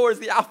Lord of Lords,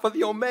 the Alpha,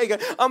 the Omega.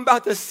 I'm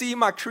about to see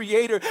my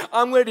Creator.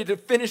 I'm ready to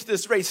finish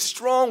this race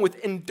strong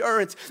with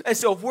endurance. And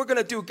so if we're going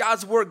to do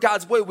God's work,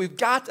 God's way, we've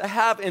got to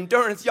have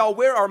endurance. Y'all,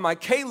 where are my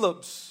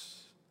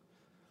Calebs?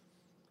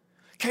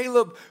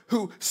 Caleb,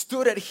 who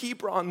stood at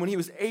Hebron when he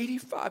was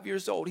 85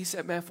 years old, he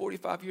said, man,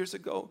 45 years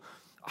ago,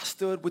 I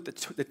stood with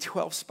the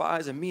 12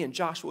 spies, and me and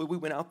Joshua, we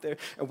went out there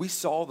and we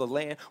saw the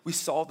land, we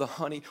saw the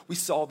honey, we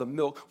saw the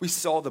milk, we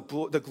saw the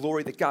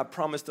glory that God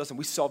promised us, and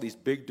we saw these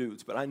big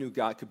dudes, but I knew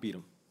God could beat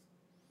them.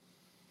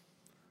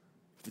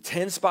 The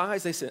 10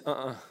 spies, they said,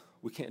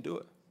 we can't do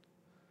it.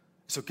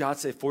 So God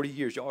said, 40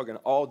 years, y'all are going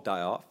to all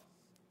die off.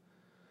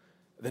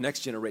 The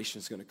next generation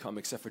is going to come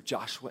except for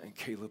Joshua and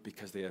Caleb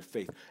because they have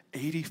faith.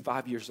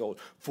 85 years old,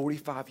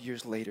 45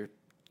 years later,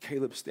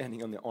 Caleb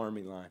standing on the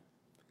army line.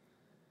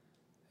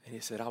 And he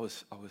said, I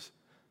was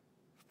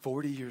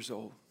 40 years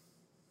old.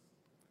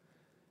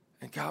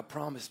 And God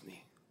promised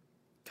me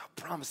God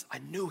promised, I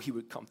knew he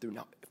would come through.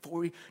 Now,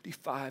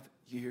 45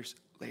 years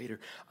later,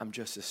 I'm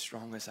just as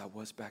strong as I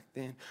was back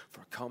then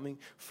for coming,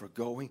 for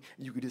going.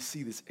 You could just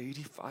see this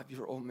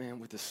 85-year-old man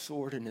with a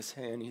sword in his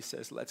hand. He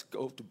says, let's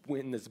go to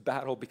win this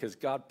battle because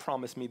God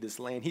promised me this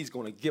land. He's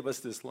going to give us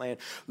this land.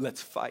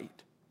 Let's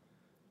fight.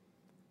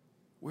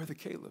 Where are the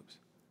Calebs?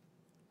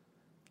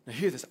 Now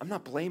hear this. I'm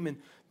not blaming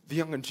the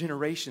younger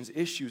generation's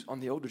issues on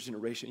the older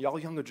generation. Y'all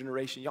younger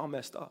generation, y'all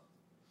messed up.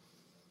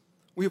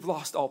 We've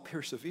lost all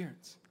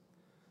perseverance.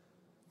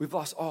 We've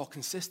lost all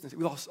consistency.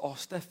 We lost all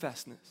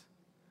steadfastness.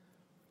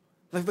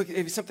 Like, look,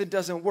 if something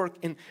doesn't work,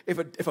 and if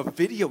a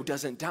video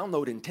doesn't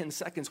download in 10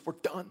 seconds, we're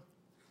done.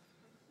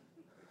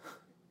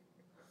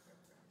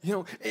 You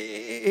know,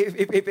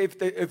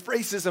 if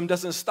racism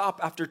doesn't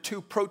stop after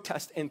 2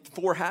 protests and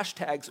 4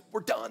 hashtags,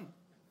 we're done.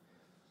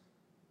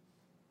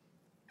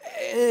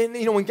 And,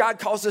 you know, when God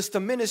calls us to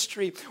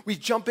ministry, we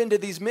jump into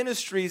these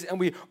ministries and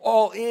we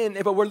all in,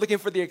 but we're looking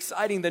for the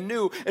exciting, the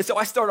new. And so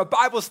I start a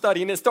Bible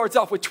study and it starts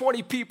off with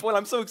 20 people and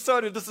I'm so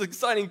excited. This is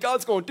exciting.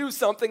 God's going to do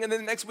something. And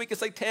then the next week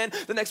it's like 10.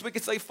 The next week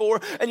it's like 4.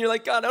 And you're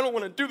like, God, I don't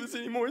want to do this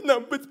anymore.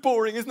 It's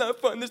boring. It's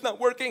not fun. It's not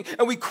working.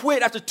 And we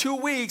quit after 2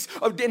 weeks.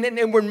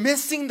 And we're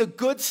missing the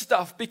good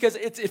stuff because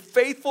it's a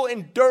faithful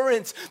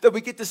endurance that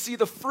we get to see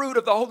the fruit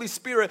of the Holy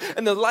Spirit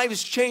and the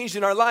lives changed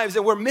in our lives.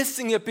 And we're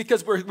missing it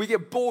because we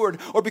get bored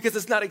or because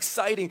it's not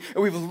exciting,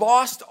 and we've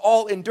lost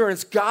all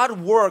endurance. God's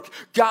work,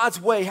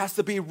 God's way has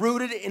to be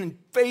rooted in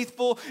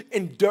faithful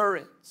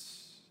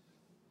endurance.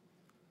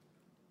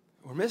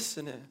 We're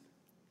missing it.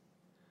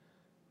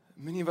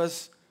 Many of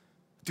us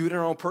do it in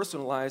our own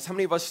personal lives. How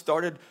many of us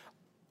started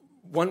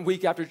 1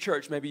 week after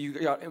church? Maybe you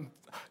got,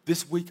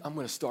 this week I'm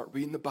going to start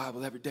reading the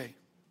Bible every day.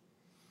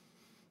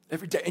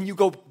 Every day. And you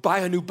go buy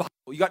a new Bible.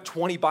 You got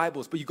 20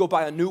 Bibles, but you go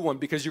buy a new one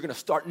because you're going to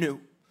start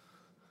new.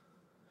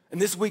 And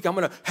this week, I'm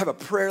going to have a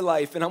prayer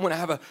life, and I'm going to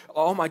have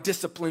all my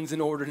disciplines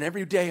in order. And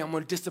every day, I'm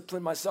going to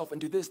discipline myself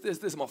and do this.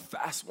 I'm going to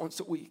fast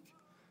once a week.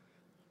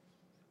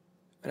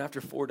 And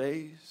after 4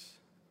 days,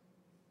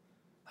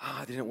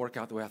 it didn't work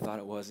out the way I thought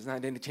it was. I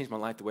didn't change my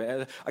life the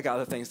way I got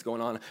other things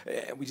going on.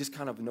 And we just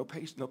kind of no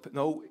patience,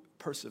 no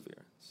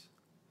perseverance.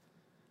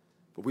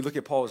 But we look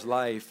at Paul's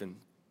life, and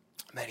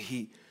man,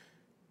 he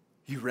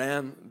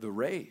ran the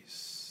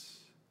race.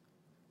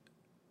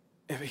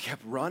 And he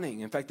kept running.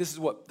 In fact, this is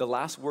what the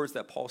last words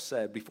that Paul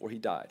said before he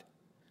died.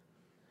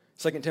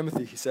 2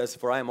 Timothy, he says,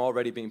 for I am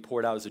already being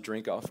poured out as a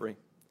drink offering.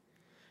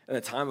 And the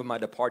time of my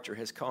departure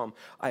has come.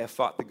 I have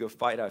fought the good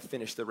fight. I have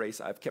finished the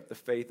race. I have kept the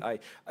faith.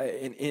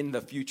 And in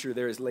the future,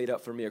 there is laid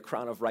up for me a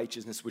crown of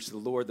righteousness, which the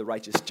Lord, the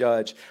righteous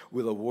judge,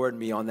 will award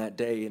me on that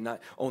day. And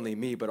not only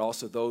me, but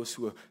also those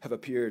who have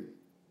appeared.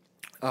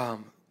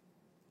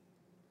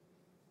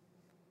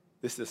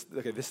 This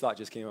thought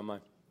just came to my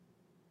mind.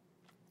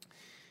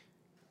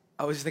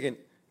 I was thinking,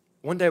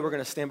 one day we're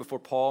going to stand before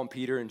Paul and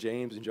Peter and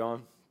James and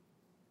John,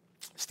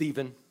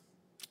 Stephen,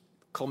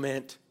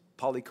 Clement,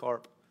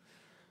 Polycarp,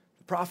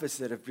 the prophets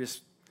that have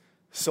just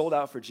sold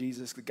out for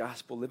Jesus, the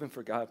gospel, living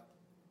for God,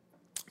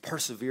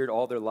 persevered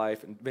all their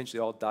life, and eventually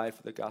all died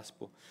for the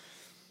gospel.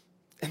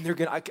 And they're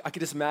gonna. I could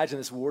just imagine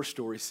this war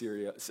story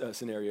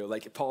scenario.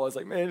 Like Paul is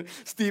like, man,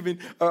 Stephen,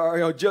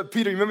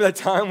 Peter, remember that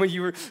time when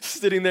you were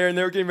sitting there and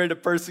they were getting ready to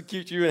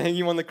persecute you and hang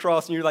you on the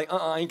cross, and you're like,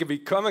 I ain't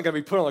I'm not gonna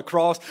be put on the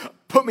cross.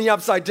 Put me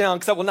upside down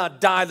because I will not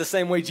die the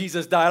same way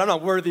Jesus died. I'm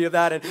not worthy of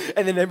that. And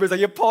then everybody's like,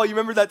 yeah, Paul, you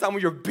remember that time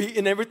when you were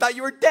beaten and we thought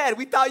you were dead.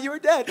 We thought you were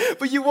dead,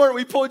 but you weren't.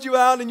 We pulled you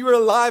out and you were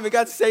alive and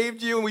God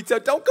saved you. And we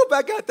said, don't go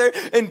back out there.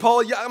 And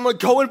Paul, yeah, I'm going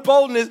to go in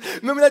boldness.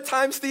 Remember that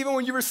time, Stephen,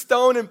 when you were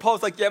stoned? And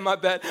Paul's like, yeah, my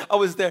bad. I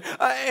was there.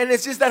 And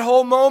it's just that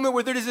whole moment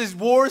where there's these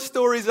war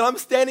stories and I'm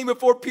standing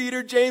before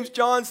Peter, James,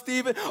 John,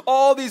 Stephen,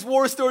 all these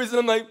war stories. And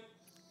I'm like,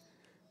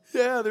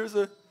 yeah, there's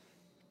a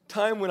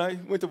time when I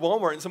went to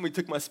Walmart and somebody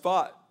took my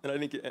spot and I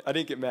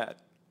didn't get mad.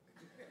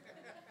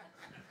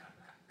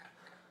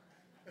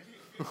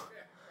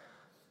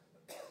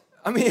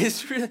 I mean,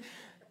 it's really,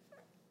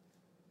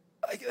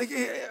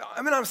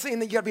 I'm saying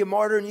that you got to be a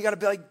martyr and you got to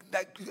be like,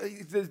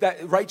 that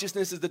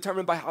righteousness is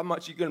determined by how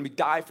much you're going to be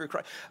die for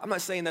Christ. I'm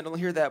not saying that, don't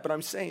hear that, but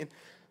I'm saying,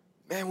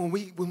 man,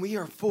 when we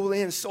are full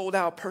in, sold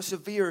out,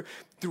 persevere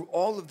through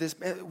all of this,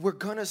 man, we're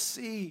going to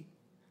see.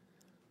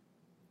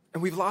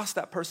 And we've lost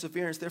that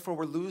perseverance, therefore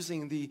we're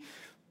losing the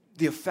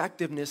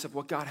effectiveness of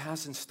what God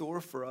has in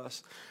store for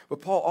us.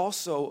 But Paul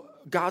also,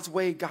 God's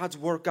way, God's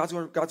work,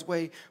 God's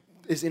way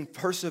is in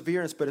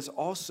perseverance, but it's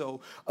also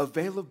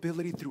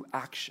availability through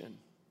action.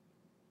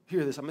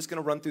 Hear this. I'm just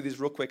going to run through these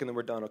real quick and then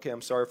we're done. Okay,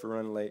 I'm sorry for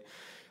running late.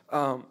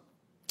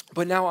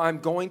 But now I'm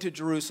going to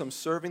Jerusalem,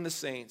 serving the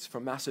saints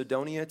from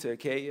Macedonia to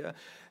Achaia,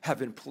 have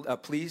been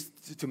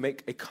pleased to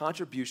make a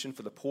contribution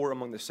for the poor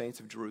among the saints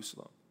of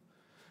Jerusalem.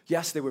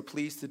 Yes, they were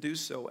pleased to do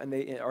so, and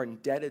they are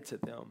indebted to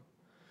them.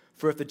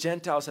 For if the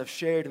Gentiles have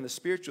shared in the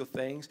spiritual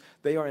things,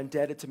 they are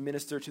indebted to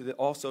minister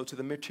also to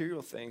the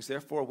material things.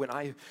 Therefore, when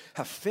I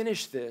have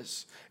finished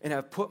this and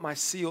have put my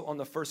seal on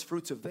the first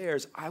fruits of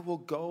theirs, I will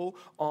go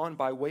on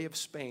by way of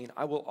Spain.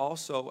 I will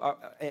also,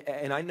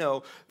 and I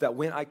know that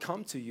when I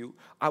come to you,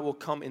 I will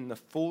come in the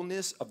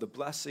fullness of the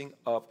blessing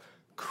of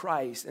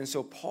Christ. And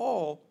so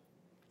Paul,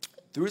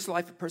 through his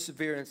life of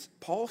perseverance,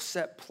 Paul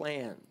set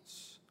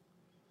plans.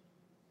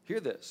 Hear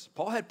this.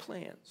 Paul had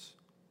plans.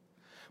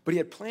 But he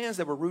had plans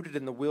that were rooted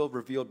in the will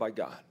revealed by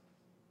God.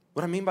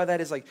 What I mean by that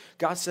is like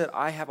God said,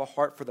 I have a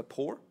heart for the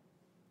poor.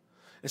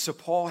 And so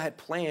Paul had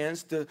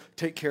plans to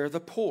take care of the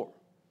poor.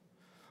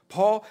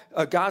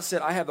 God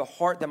said, I have the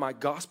heart that my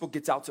gospel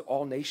gets out to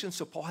all nations.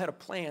 So Paul had a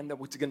plan that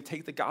was going to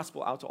take the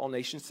gospel out to all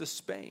nations to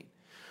Spain.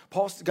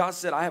 God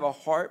said, I have a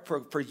heart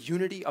for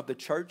unity of the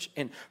church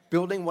and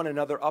building one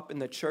another up in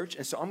the church.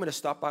 And so I'm going to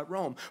stop by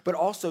Rome, but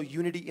also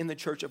unity in the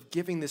church of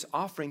giving this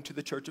offering to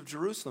the church of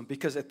Jerusalem.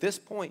 Because at this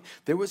point,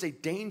 there was a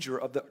danger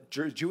of the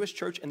Jewish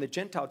church and the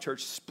Gentile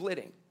church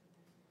splitting.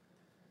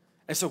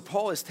 And so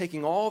Paul is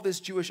taking all this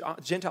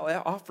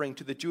Gentile offering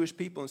to the Jewish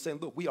people and saying,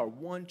 look, we are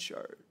one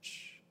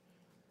church.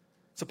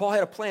 So Paul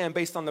had a plan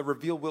based on the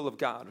revealed will of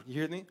God.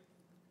 You hear me?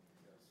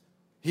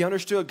 He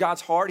understood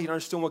God's heart. He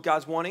understood what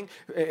God's wanting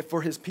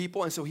for his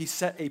people. And so he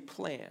set a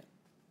plan.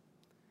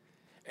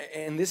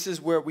 And this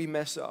is where we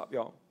mess up,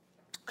 y'all.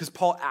 Because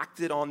Paul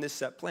acted on this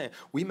set plan.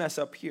 We mess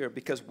up here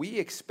because we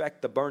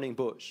expect the burning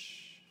bush.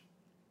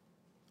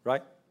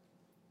 Right?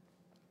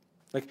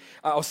 Like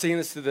I was saying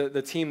this to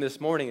the team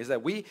this morning, is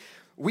that we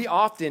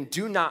often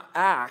do not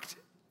act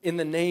in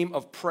the name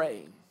of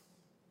praying.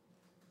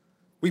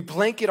 We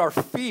blanket our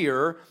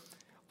fear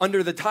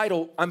under the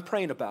title, I'm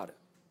praying about it.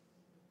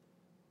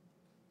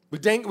 We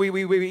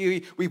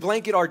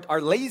blanket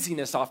our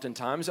laziness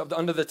oftentimes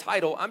under the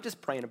title, I'm just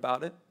praying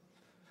about it.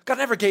 God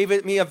never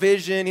gave me a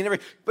vision.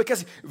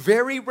 Because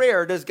very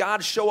rare does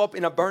God show up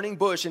in a burning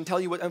bush and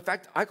tell you what. In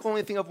fact, I can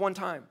only think of one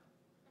time.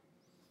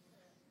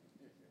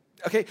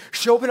 Okay,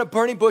 show up in a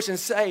burning bush and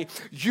say,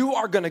 you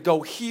are going to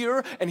go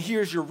here, and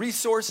here's your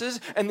resources,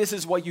 and this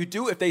is what you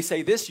do. If they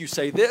say this, you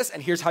say this,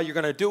 and here's how you're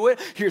going to do it.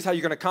 Here's how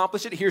you're going to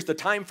accomplish it. Here's the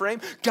time frame.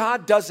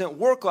 God doesn't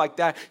work like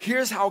that.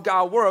 Here's how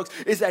God works,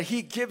 is that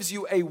he gives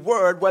you a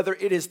word, whether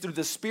it is through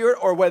the Spirit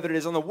or whether it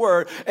is on the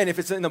word. And if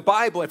it's in the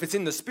Bible, if it's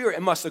in the Spirit,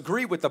 it must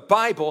agree with the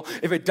Bible.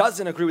 If it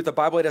doesn't agree with the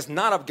Bible, it is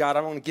not of God.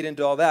 I don't want to get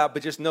into all that,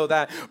 but just know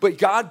that. But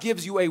God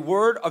gives you a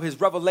word of his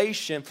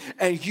revelation,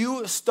 and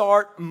you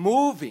start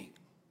moving.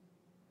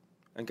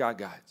 And God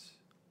guides.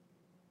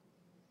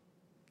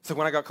 So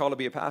when I got called to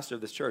be a pastor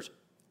of this church,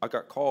 I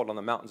got called on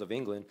the mountains of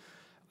England.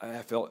 I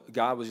felt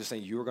God was just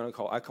saying, you were going to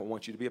call, I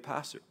want you to be a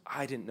pastor.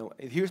 I didn't know.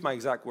 Here's my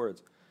exact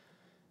words.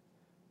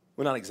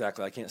 Well, not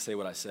exactly. I can't say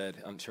what I said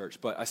on church,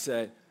 but I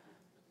said,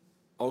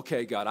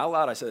 okay, God. Out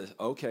loud, I said,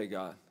 okay,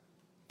 God,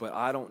 but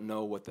I don't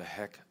know what the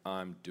heck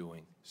I'm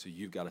doing, so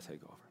you've got to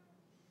take over.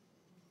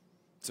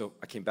 So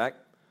I came back.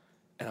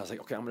 And I was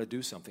like, okay, I'm going to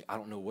do something. I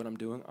don't know what I'm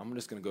doing. I'm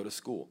just going to go to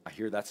school. I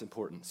hear that's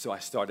important. So I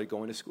started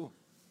going to school.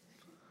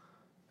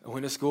 I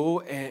went to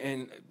school,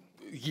 and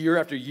year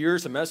after year,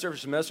 semester after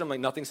semester, I'm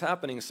like, nothing's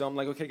happening. So I'm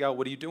like, okay, God,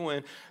 what are you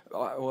doing?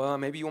 Well,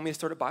 maybe you want me to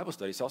start a Bible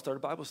study. So I'll start a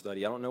Bible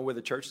study. I don't know where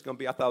the church is going to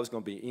be. I thought it was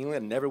going to be in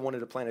England. I never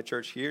wanted to plant a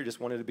church here. Just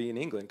wanted to be in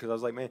England because I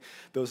was like, man,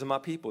 those are my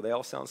people. They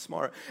all sound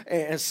smart.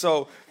 And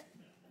so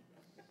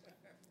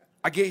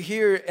I get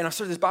here, and I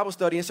start this Bible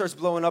study, and it starts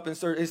blowing up, and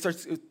it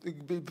starts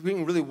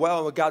being really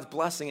well with God's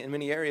blessing in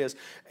many areas.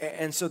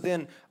 And so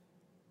then,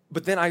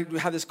 but then I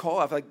have this call.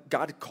 I feel like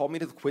God called me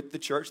to quit the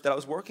church that I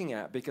was working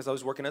at because I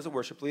was working as a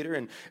worship leader,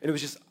 and it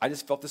was just, I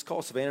just felt this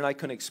call. Savannah and I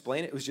couldn't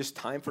explain it. It was just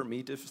time for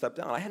me to step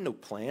down. I had no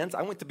plans.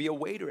 I went to be a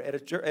waiter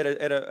at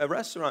a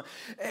restaurant,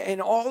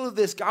 and all of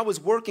this, God was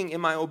working in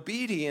my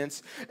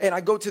obedience, and I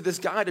go to this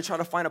guy to try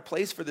to find a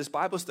place for this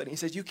Bible study. He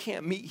says, you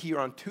can't meet here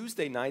on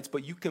Tuesday nights,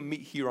 but you can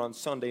meet here on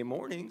Sunday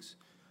mornings.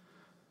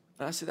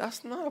 And I said,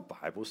 that's not a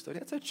Bible study.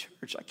 That's a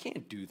church. I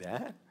can't do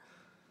that.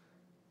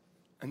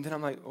 And then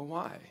I'm like, well,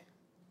 why?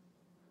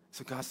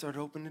 So God started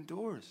opening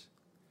doors.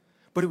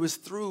 But it was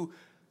through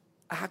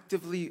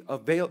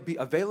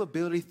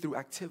availability through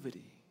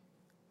activity.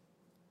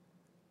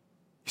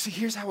 You see,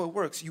 here's how it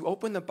works. You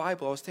open the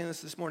Bible. I was saying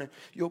this morning.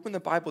 You open the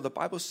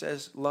Bible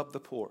says, love the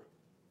poor.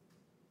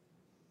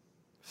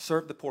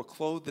 Serve the poor,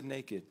 clothe the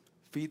naked,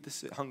 feed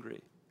the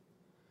hungry.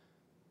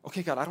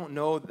 Okay, God, I don't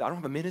know. I don't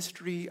have a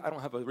ministry. I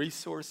don't have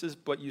resources,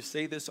 but you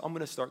say this, so I'm going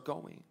to start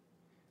going.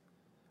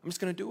 I'm just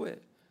going to do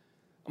it.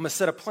 I'm going to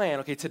set a plan.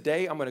 Okay,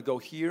 today I'm going to go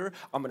here.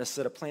 I'm going to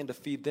set a plan to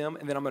feed them.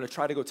 And then I'm going to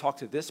try to go talk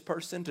to this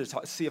person to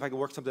see if I can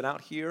work something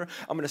out here.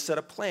 I'm going to set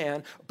a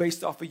plan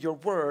based off of your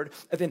word.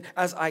 And then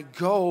as I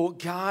go,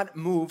 God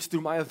moves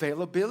through my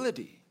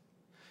availability.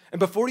 And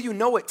before you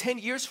know it, 10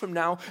 years from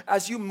now,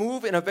 as you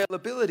move in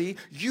availability,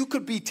 you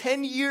could be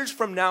 10 years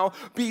from now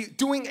be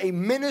doing a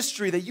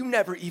ministry that you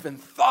never even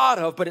thought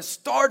of, but it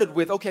started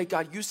with, okay,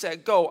 God, you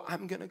said go,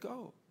 I'm going to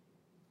go.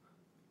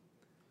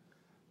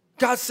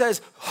 God says,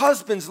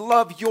 husbands,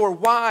 love your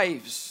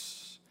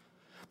wives.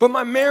 But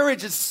my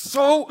marriage is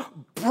so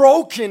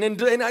broken and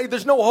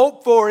there's no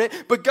hope for it.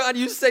 But God,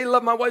 you say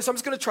love my wife, so I'm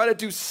just going to try to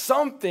do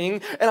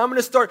something. And I'm going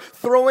to start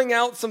throwing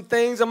out some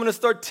things. I'm going to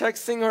start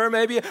texting her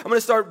maybe. I'm going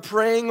to start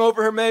praying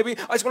over her maybe.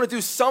 I just want to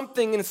do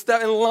something in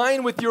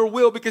line with your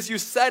will because you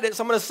said it.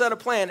 So I'm going to set a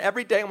plan.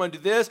 Every day I'm going to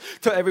do this.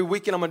 Till every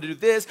weekend I'm going to do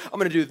this. I'm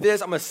going to do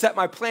this. I'm going to set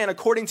my plan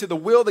according to the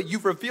will that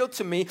you've revealed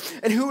to me.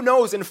 And who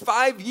knows, in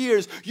 5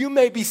 years, you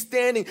may be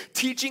standing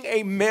teaching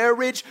a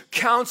marriage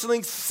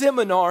counseling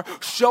seminar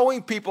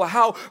showing people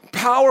how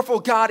powerful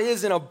God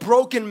is in a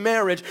broken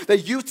marriage,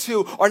 that you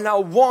two are now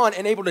one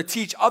and able to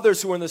teach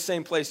others who are in the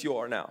same place you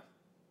are now.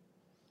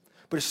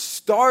 But it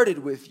started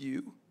with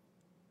you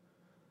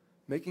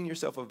making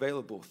yourself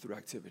available through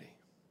activity,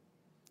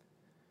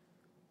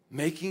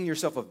 making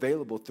yourself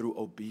available through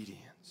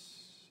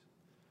obedience.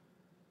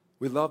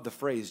 We love the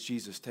phrase,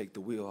 Jesus, take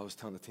the wheel. I was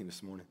telling the team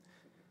this morning,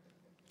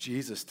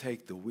 Jesus,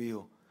 take the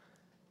wheel.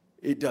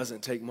 It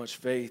doesn't take much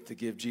faith to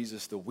give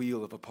Jesus the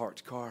wheel of a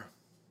parked car.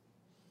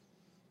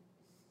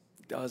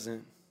 It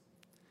doesn't.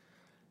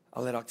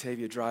 I let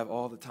Octavia drive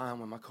all the time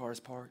when my car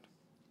is parked.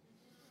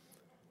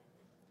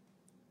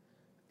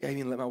 I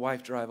even let my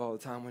wife drive all the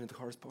time when the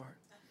car is parked.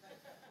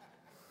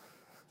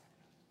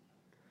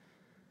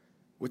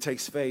 What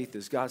takes faith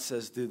is God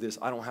says, do this.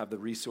 I don't have the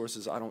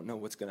resources. I don't know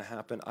what's going to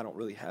happen. I don't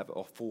really have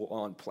a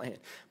full-on plan.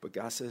 But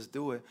God says,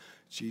 do it.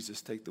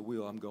 Jesus, take the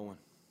wheel. I'm going.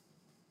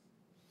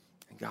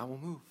 And God will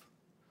move.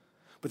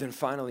 But then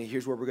finally,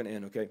 here's where we're going to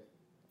end, okay?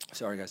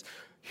 Sorry, guys.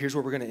 Here's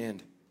where we're going to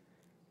end.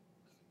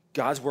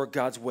 God's work,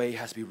 God's way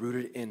has to be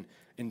rooted in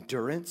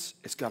endurance.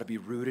 It's got to be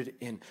rooted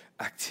in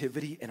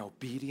activity and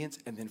obedience.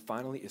 And then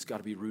finally, it's got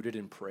to be rooted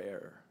in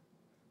prayer.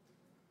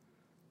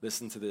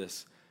 Listen to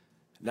this.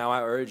 Now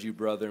I urge you,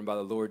 brethren, by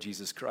the Lord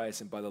Jesus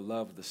Christ and by the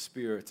love of the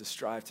Spirit, to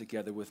strive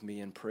together with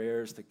me in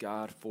prayers to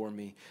God for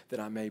me, that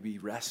I may be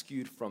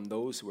rescued from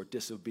those who are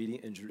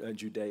disobedient in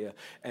Judea,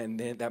 and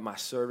then that my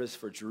service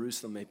for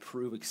Jerusalem may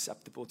prove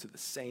acceptable to the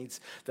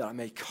saints, that I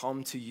may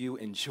come to you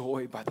in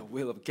joy by the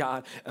will of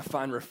God and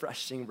find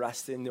refreshing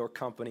rest in your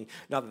company.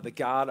 Now that the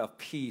God of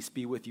peace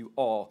be with you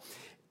all.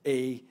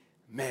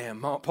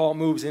 Man, Paul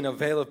moves in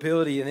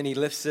availability and then he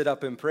lifts it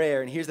up in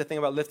prayer. And here's the thing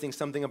about lifting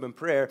something up in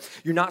prayer.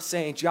 You're not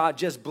saying, God,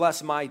 just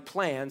bless my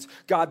plans.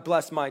 God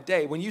bless my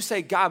day. When you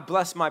say, God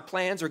bless my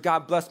plans or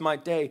God bless my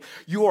day,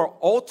 you are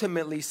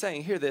ultimately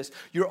saying, hear this,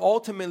 you're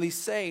ultimately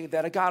saying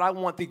that, God, I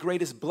want the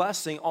greatest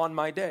blessing on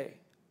my day.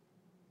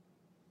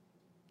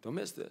 Don't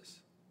miss this.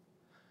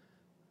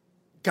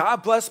 God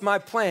bless my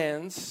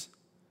plans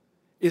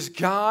is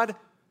God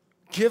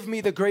give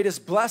me the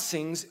greatest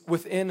blessings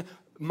within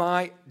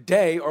my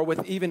day or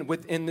even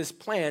within this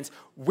plans,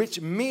 which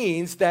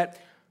means that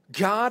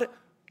God,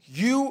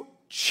 you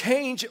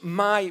change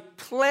my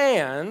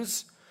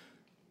plans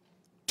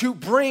to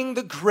bring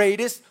the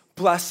greatest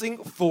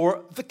blessing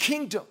for the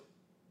kingdom.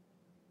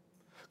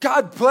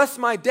 God bless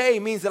my day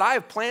means that I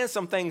have planned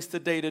some things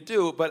today to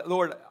do, but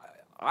Lord,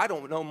 I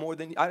don't know more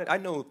than, I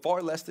know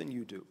far less than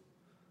you do.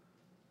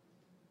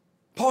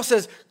 Paul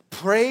says,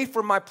 pray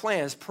for my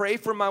plans, pray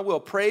for my will,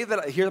 pray that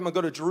I'm going to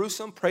go to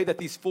Jerusalem, pray that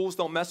these fools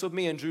don't mess with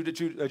me in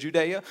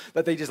Judea,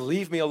 that they just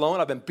leave me alone.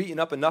 I've been beaten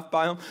up enough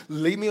by them.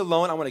 Leave me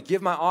alone. I want to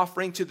give my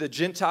offering to the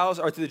Gentiles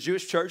or to the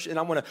Jewish church, and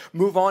I want to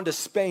move on to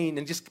Spain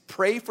and just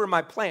pray for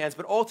my plans.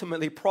 But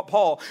ultimately,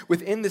 Paul,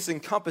 within this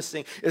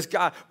encompassing, is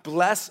God,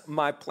 bless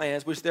my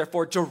plans, which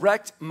therefore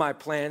direct my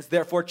plans,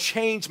 therefore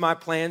change my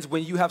plans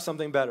when you have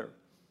something better.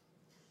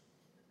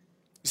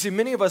 You see,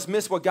 many of us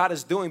miss what God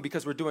is doing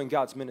because we're doing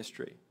God's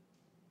ministry.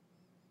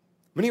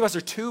 Many of us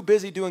are too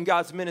busy doing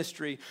God's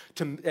ministry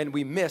and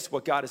we miss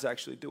what God is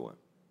actually doing.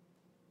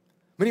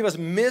 Many of us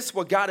miss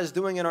what God is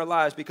doing in our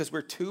lives because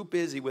we're too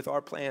busy with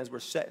our plans. We're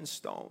set in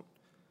stone.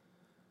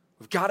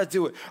 We've got to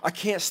do it. I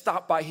can't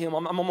stop by him.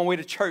 I'm on my way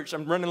to church.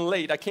 I'm running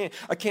late. I can't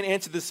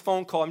answer this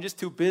phone call. I'm just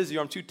too busy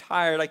or I'm too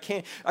tired. I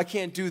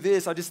can't do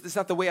this. It's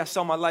not the way I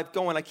saw my life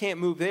going. I can't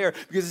move there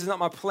because it's not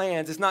my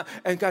plans. It's not.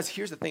 And guys,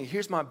 here's the thing.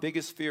 Here's my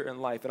biggest fear in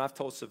life. And I've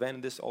told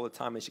Savannah this all the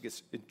time and she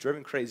gets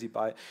driven crazy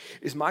by it.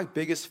 Is my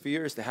biggest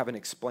fear is to have an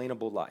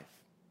explainable life.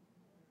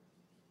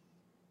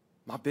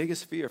 My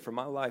biggest fear for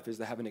my life is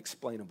to have an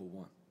explainable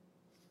one.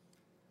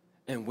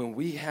 And when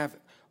we have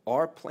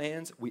our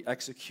plans, we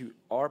execute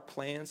our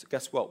plans.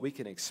 Guess what? We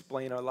can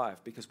explain our life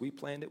because we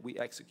planned it, we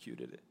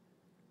executed it.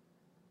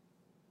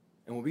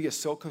 And when we get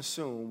so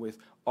consumed with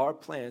our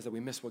plans that we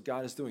miss what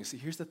God is doing. See,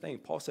 here's the thing.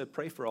 Paul said,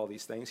 pray for all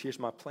these things. Here's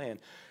my plan.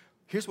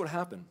 Here's what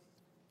happened.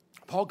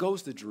 Paul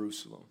goes to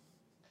Jerusalem.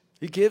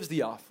 He gives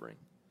the offering.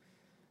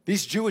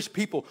 These Jewish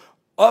people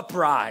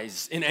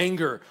uprise in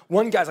anger.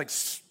 One guy's like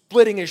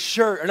splitting his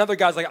shirt. Another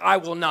guy's like, I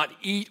will not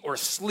eat or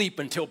sleep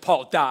until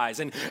Paul dies.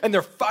 And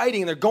they're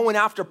fighting. They're going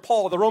after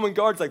Paul. The Roman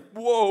guard's like,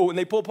 whoa. And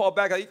they pull Paul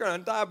back. Like, you're going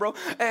to die, bro.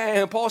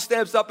 And Paul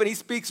steps up and he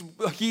speaks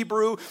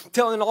Hebrew,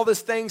 telling all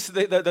these things to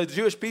the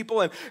Jewish people.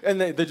 And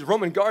the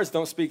Roman guards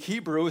don't speak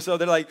Hebrew. So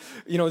they're like,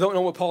 don't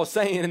know what Paul's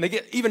saying. And they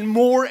get even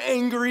more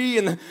angry.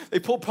 And they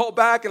pull Paul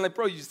back. And like,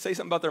 bro, you say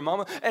something about their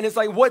mama? And it's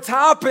like, what's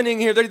happening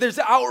here? There's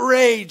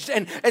outraged.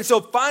 And so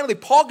finally,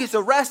 Paul gets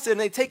arrested and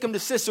they take him to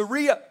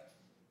Caesarea.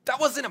 That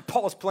wasn't in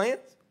Paul's plans.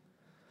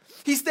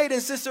 He stayed in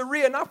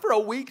Caesarea, not for a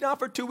week, not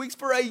for 2 weeks,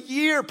 for a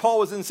year Paul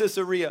was in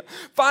Caesarea.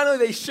 Finally,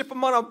 they ship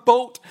him on a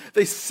boat.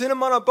 They send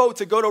him on a boat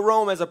to go to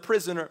Rome as a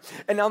prisoner.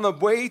 And on the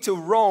way to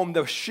Rome,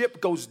 the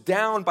ship goes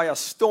down by a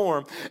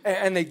storm,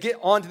 and they get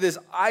onto this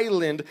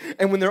island.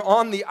 And when they're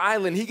on the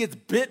island, he gets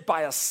bit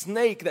by a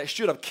snake that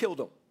should have killed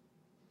him.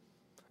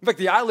 In fact,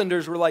 the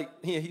islanders were like,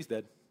 yeah, he's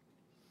dead.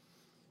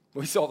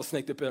 We saw the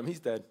snake that bit him. He's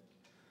dead.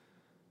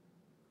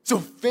 So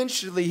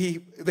eventually,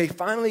 they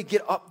finally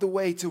get up the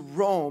way to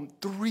Rome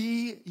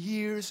 3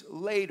 years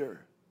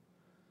later.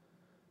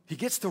 He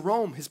gets to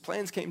Rome. His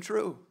plans came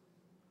true.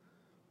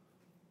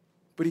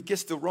 But he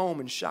gets to Rome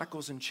in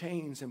shackles and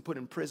chains and put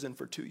in prison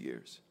for 2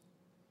 years.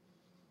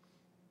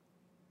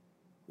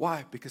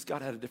 Why? Because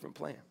God had a different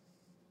plan.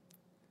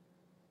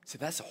 See,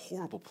 that's a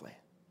horrible plan.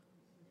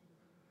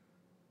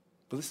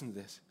 But listen to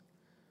this.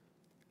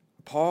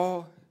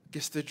 Paul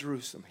gets to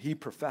Jerusalem. He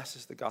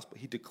professes the gospel.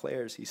 He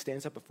declares. He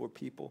stands up before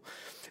people.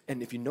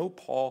 And if you know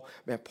Paul,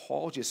 man,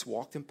 Paul just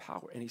walked in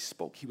power and he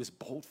spoke. He was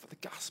bold for the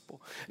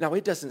gospel. Now,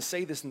 it doesn't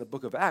say this in the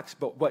book of Acts,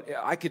 but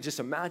I could just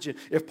imagine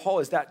if Paul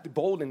is that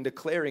bold in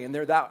declaring and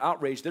they're that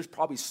outraged, there's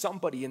probably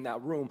somebody in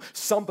that room,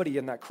 somebody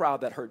in that crowd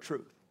that heard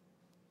truth.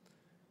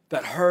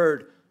 That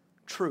heard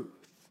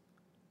truth.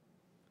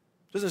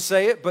 Doesn't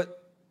say it,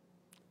 but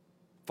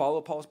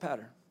follow Paul's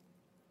pattern.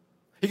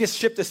 He gets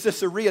shipped to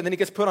Caesarea, and then he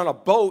gets put on a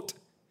boat.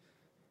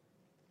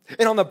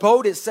 And on the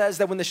boat, it says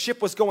that when the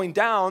ship was going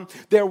down,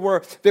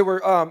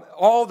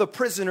 all the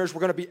prisoners were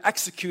going to be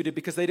executed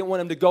because they didn't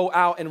want them to go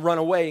out and run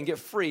away and get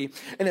free.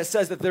 And it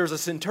says that there's a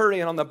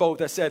centurion on the boat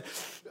that said,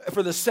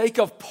 for the sake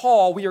of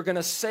Paul, we are going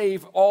to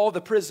save all the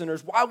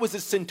prisoners. Why was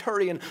this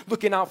centurion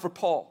looking out for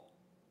Paul?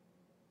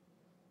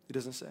 It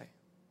doesn't say.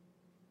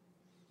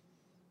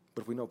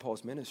 But if we know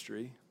Paul's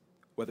ministry,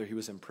 whether he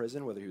was in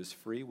prison, whether he was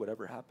free,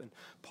 whatever happened,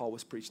 Paul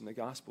was preaching the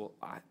gospel.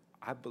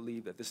 I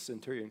believe that this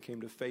centurion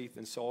came to faith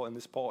and saw in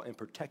this Paul and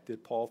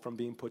protected Paul from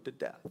being put to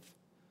death.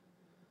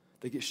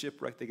 They get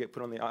shipwrecked. They get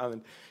put on the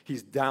island.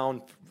 He's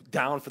down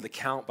for the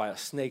count by a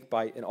snake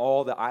bite, and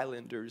all the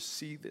islanders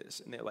see this,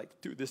 and they're like,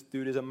 dude, this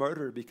dude is a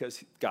murderer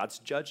because God's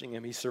judging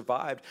him. He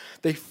survived.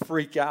 They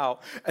freak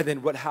out, and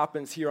then what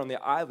happens here on the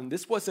island,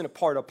 this wasn't a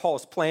part of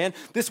Paul's plan.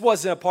 This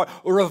wasn't a part.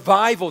 A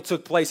revival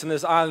took place on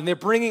this island. They're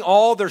bringing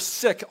all their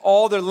sick,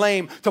 all their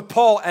lame to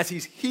Paul as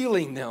he's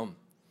healing them.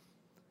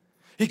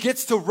 He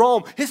gets to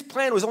Rome. His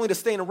plan was only to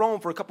stay in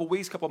Rome for a couple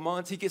weeks, couple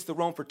months. He gets to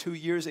Rome for 2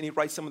 years, and he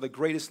writes some of the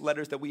greatest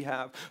letters that we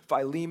have.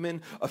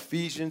 Philemon,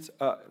 Ephesians.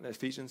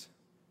 Does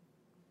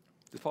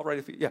Paul write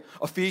Ephesians? Yeah.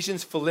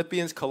 Ephesians,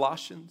 Philippians,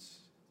 Colossians.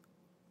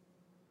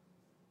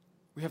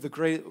 We have the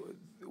great.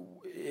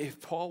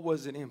 If Paul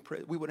wasn't in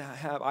prison, we would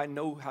have, I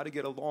know how to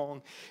get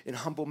along in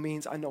humble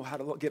means. I know how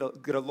to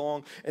get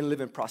along and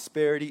live in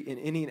prosperity in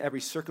any and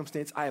every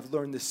circumstance. I have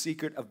learned the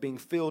secret of being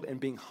filled and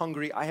being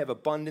hungry. I have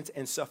abundance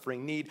and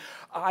suffering need.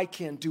 I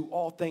can do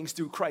all things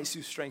through Christ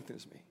who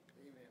strengthens me.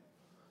 Amen.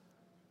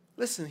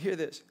 Listen, hear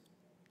this.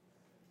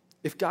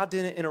 If God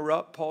didn't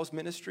interrupt Paul's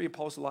ministry,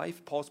 Paul's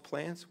life, Paul's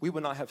plans, we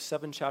would not have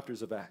 7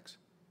 chapters of Acts.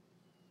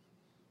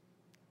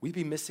 We'd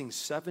be missing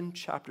 7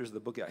 chapters of the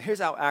book of Acts. Here's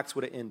how Acts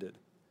would have ended.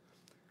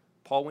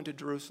 Paul went to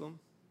Jerusalem.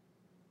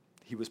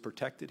 He was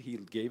protected. He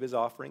gave his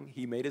offering.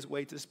 He made his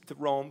way to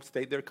Rome,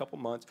 stayed there a couple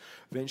months,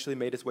 eventually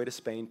made his way to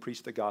Spain,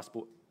 preached the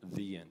gospel.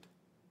 The end.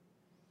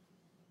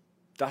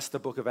 That's the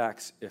book of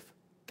Acts if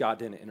God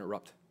didn't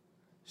interrupt.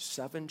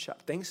 7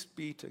 chapters. Thanks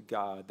be to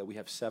God that we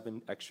have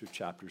 7 extra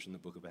chapters in the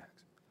book of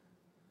Acts.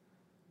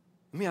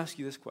 Let me ask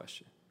you this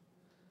question.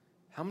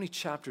 How many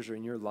chapters are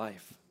in your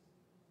life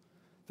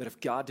that if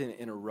God didn't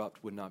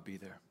interrupt would not be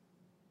there?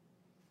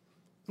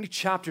 How many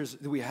chapters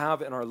do we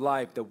have in our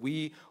life that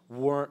we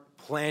weren't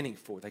planning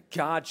for, that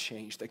God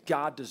changed, that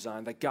God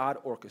designed, that God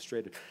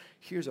orchestrated?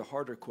 Here's a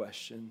harder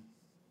question.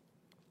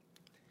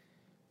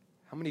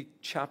 How many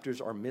chapters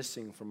are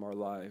missing from our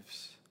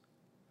lives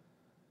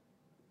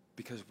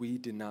because we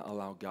did not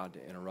allow God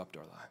to interrupt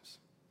our lives?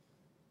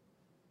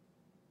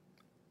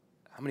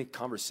 How many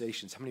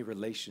conversations, how many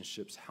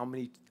relationships, how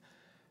many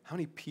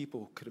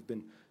people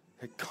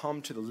had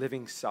come to the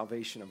living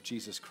salvation of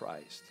Jesus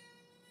Christ?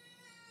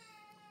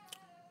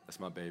 That's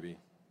my baby.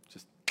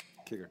 Just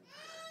kick her.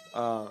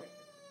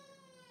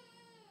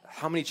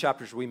 How many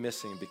chapters are we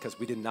missing because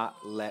we did not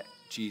let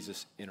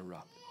Jesus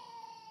interrupt?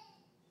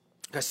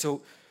 Okay,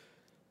 so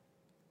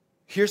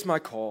here's my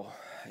call.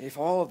 If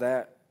all of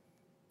that,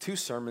 2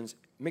 sermons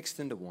mixed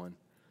into one,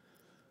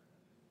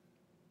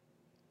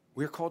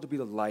 we're called to be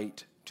the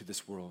light to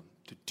this world,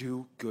 to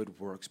do good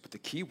works. But the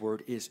key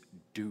word is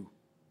do.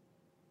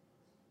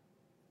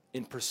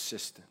 In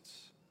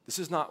persistence. This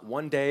is not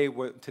one day,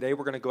 today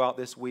we're going to go out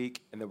this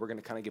week, and then we're going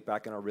to kind of get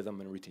back in our rhythm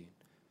and routine.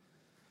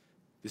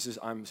 This is,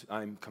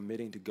 I'm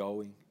committing to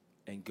going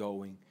and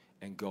going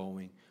and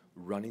going,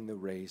 running the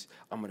race.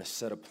 I'm going to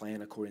set a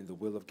plan according to the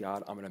will of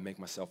God. I'm going to make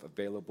myself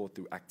available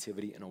through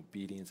activity and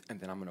obedience, and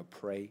then I'm going to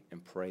pray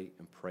and pray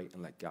and pray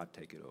and let God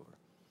take it over.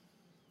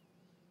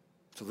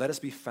 So let us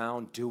be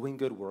found doing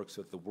good works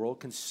so that the world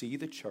can see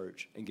the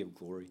church and give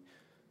glory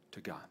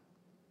to God.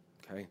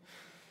 Okay?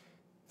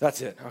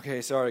 That's it.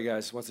 Okay, sorry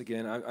guys. Once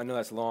again, I know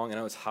that's long. I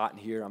know it's hot in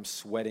here. I'm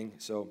sweating,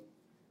 so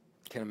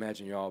can't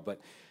imagine y'all. But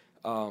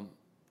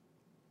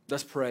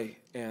let's pray.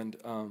 And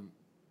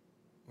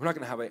we're not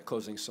going to have a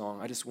closing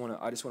song. I just want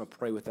to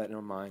pray with that in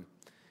our mind.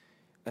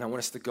 And I want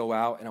us to go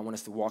out and I want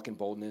us to walk in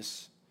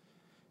boldness.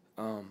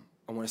 I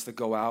want us to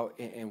go out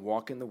and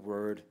walk in the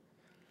Word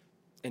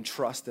and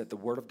trust that the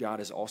Word of God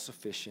is all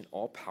sufficient,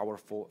 all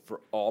powerful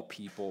for all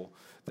people.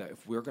 That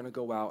if we're going to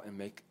go out and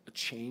make a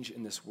change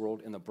in this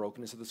world, in the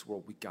brokenness of this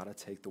world, we got to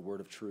take the word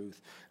of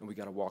truth and we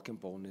got to walk in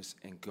boldness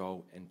and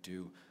go and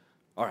do.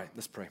 All right,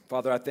 let's pray.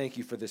 Father, I thank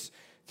you for this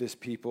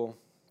people.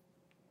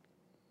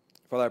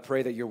 Father, I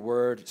pray that your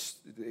word,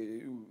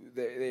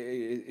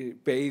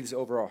 it bathes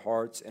over our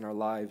hearts and our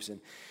lives.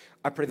 And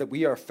I pray that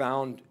we are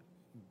found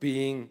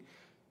being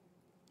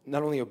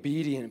not only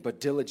obedient, but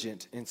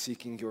diligent in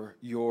seeking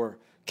your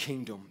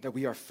kingdom. That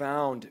we are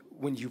found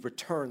when you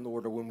return,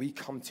 Lord, or when we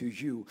come to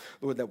you,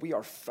 Lord, that we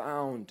are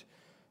found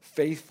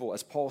faithful,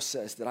 as Paul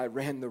says, that I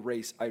ran the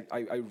race,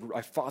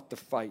 I fought the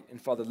fight. And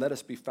Father, let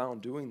us be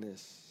found doing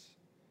this.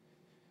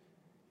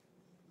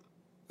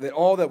 That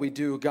all that we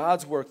do,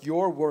 God's work,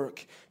 your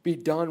work, be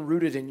done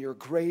rooted in your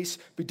grace,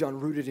 be done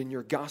rooted in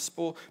your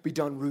gospel, be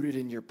done rooted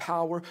in your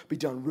power, be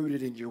done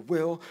rooted in your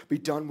will, be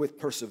done with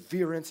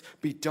perseverance,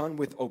 be done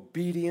with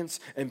obedience,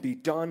 and be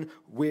done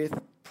with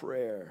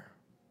prayer.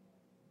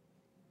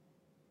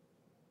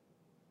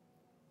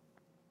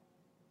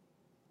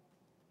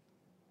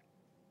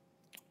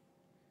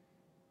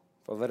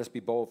 Father, let us be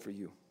bold for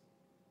you.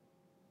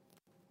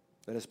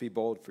 Let us be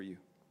bold for you.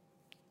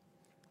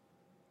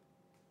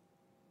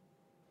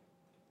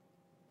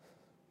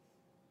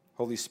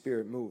 Holy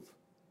Spirit, move.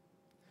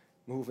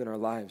 Move in our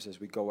lives as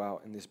we go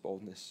out in this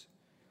boldness.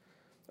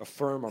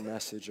 Affirm our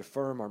message,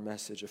 affirm our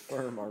message,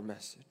 affirm our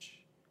message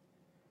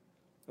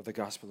of the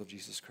gospel of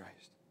Jesus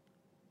Christ.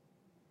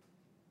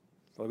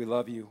 Father, we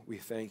love you. We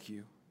thank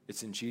you.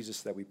 It's in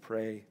Jesus that we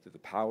pray through the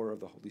power of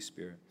the Holy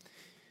Spirit.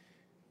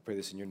 We pray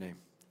this in your name.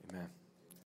 Amen.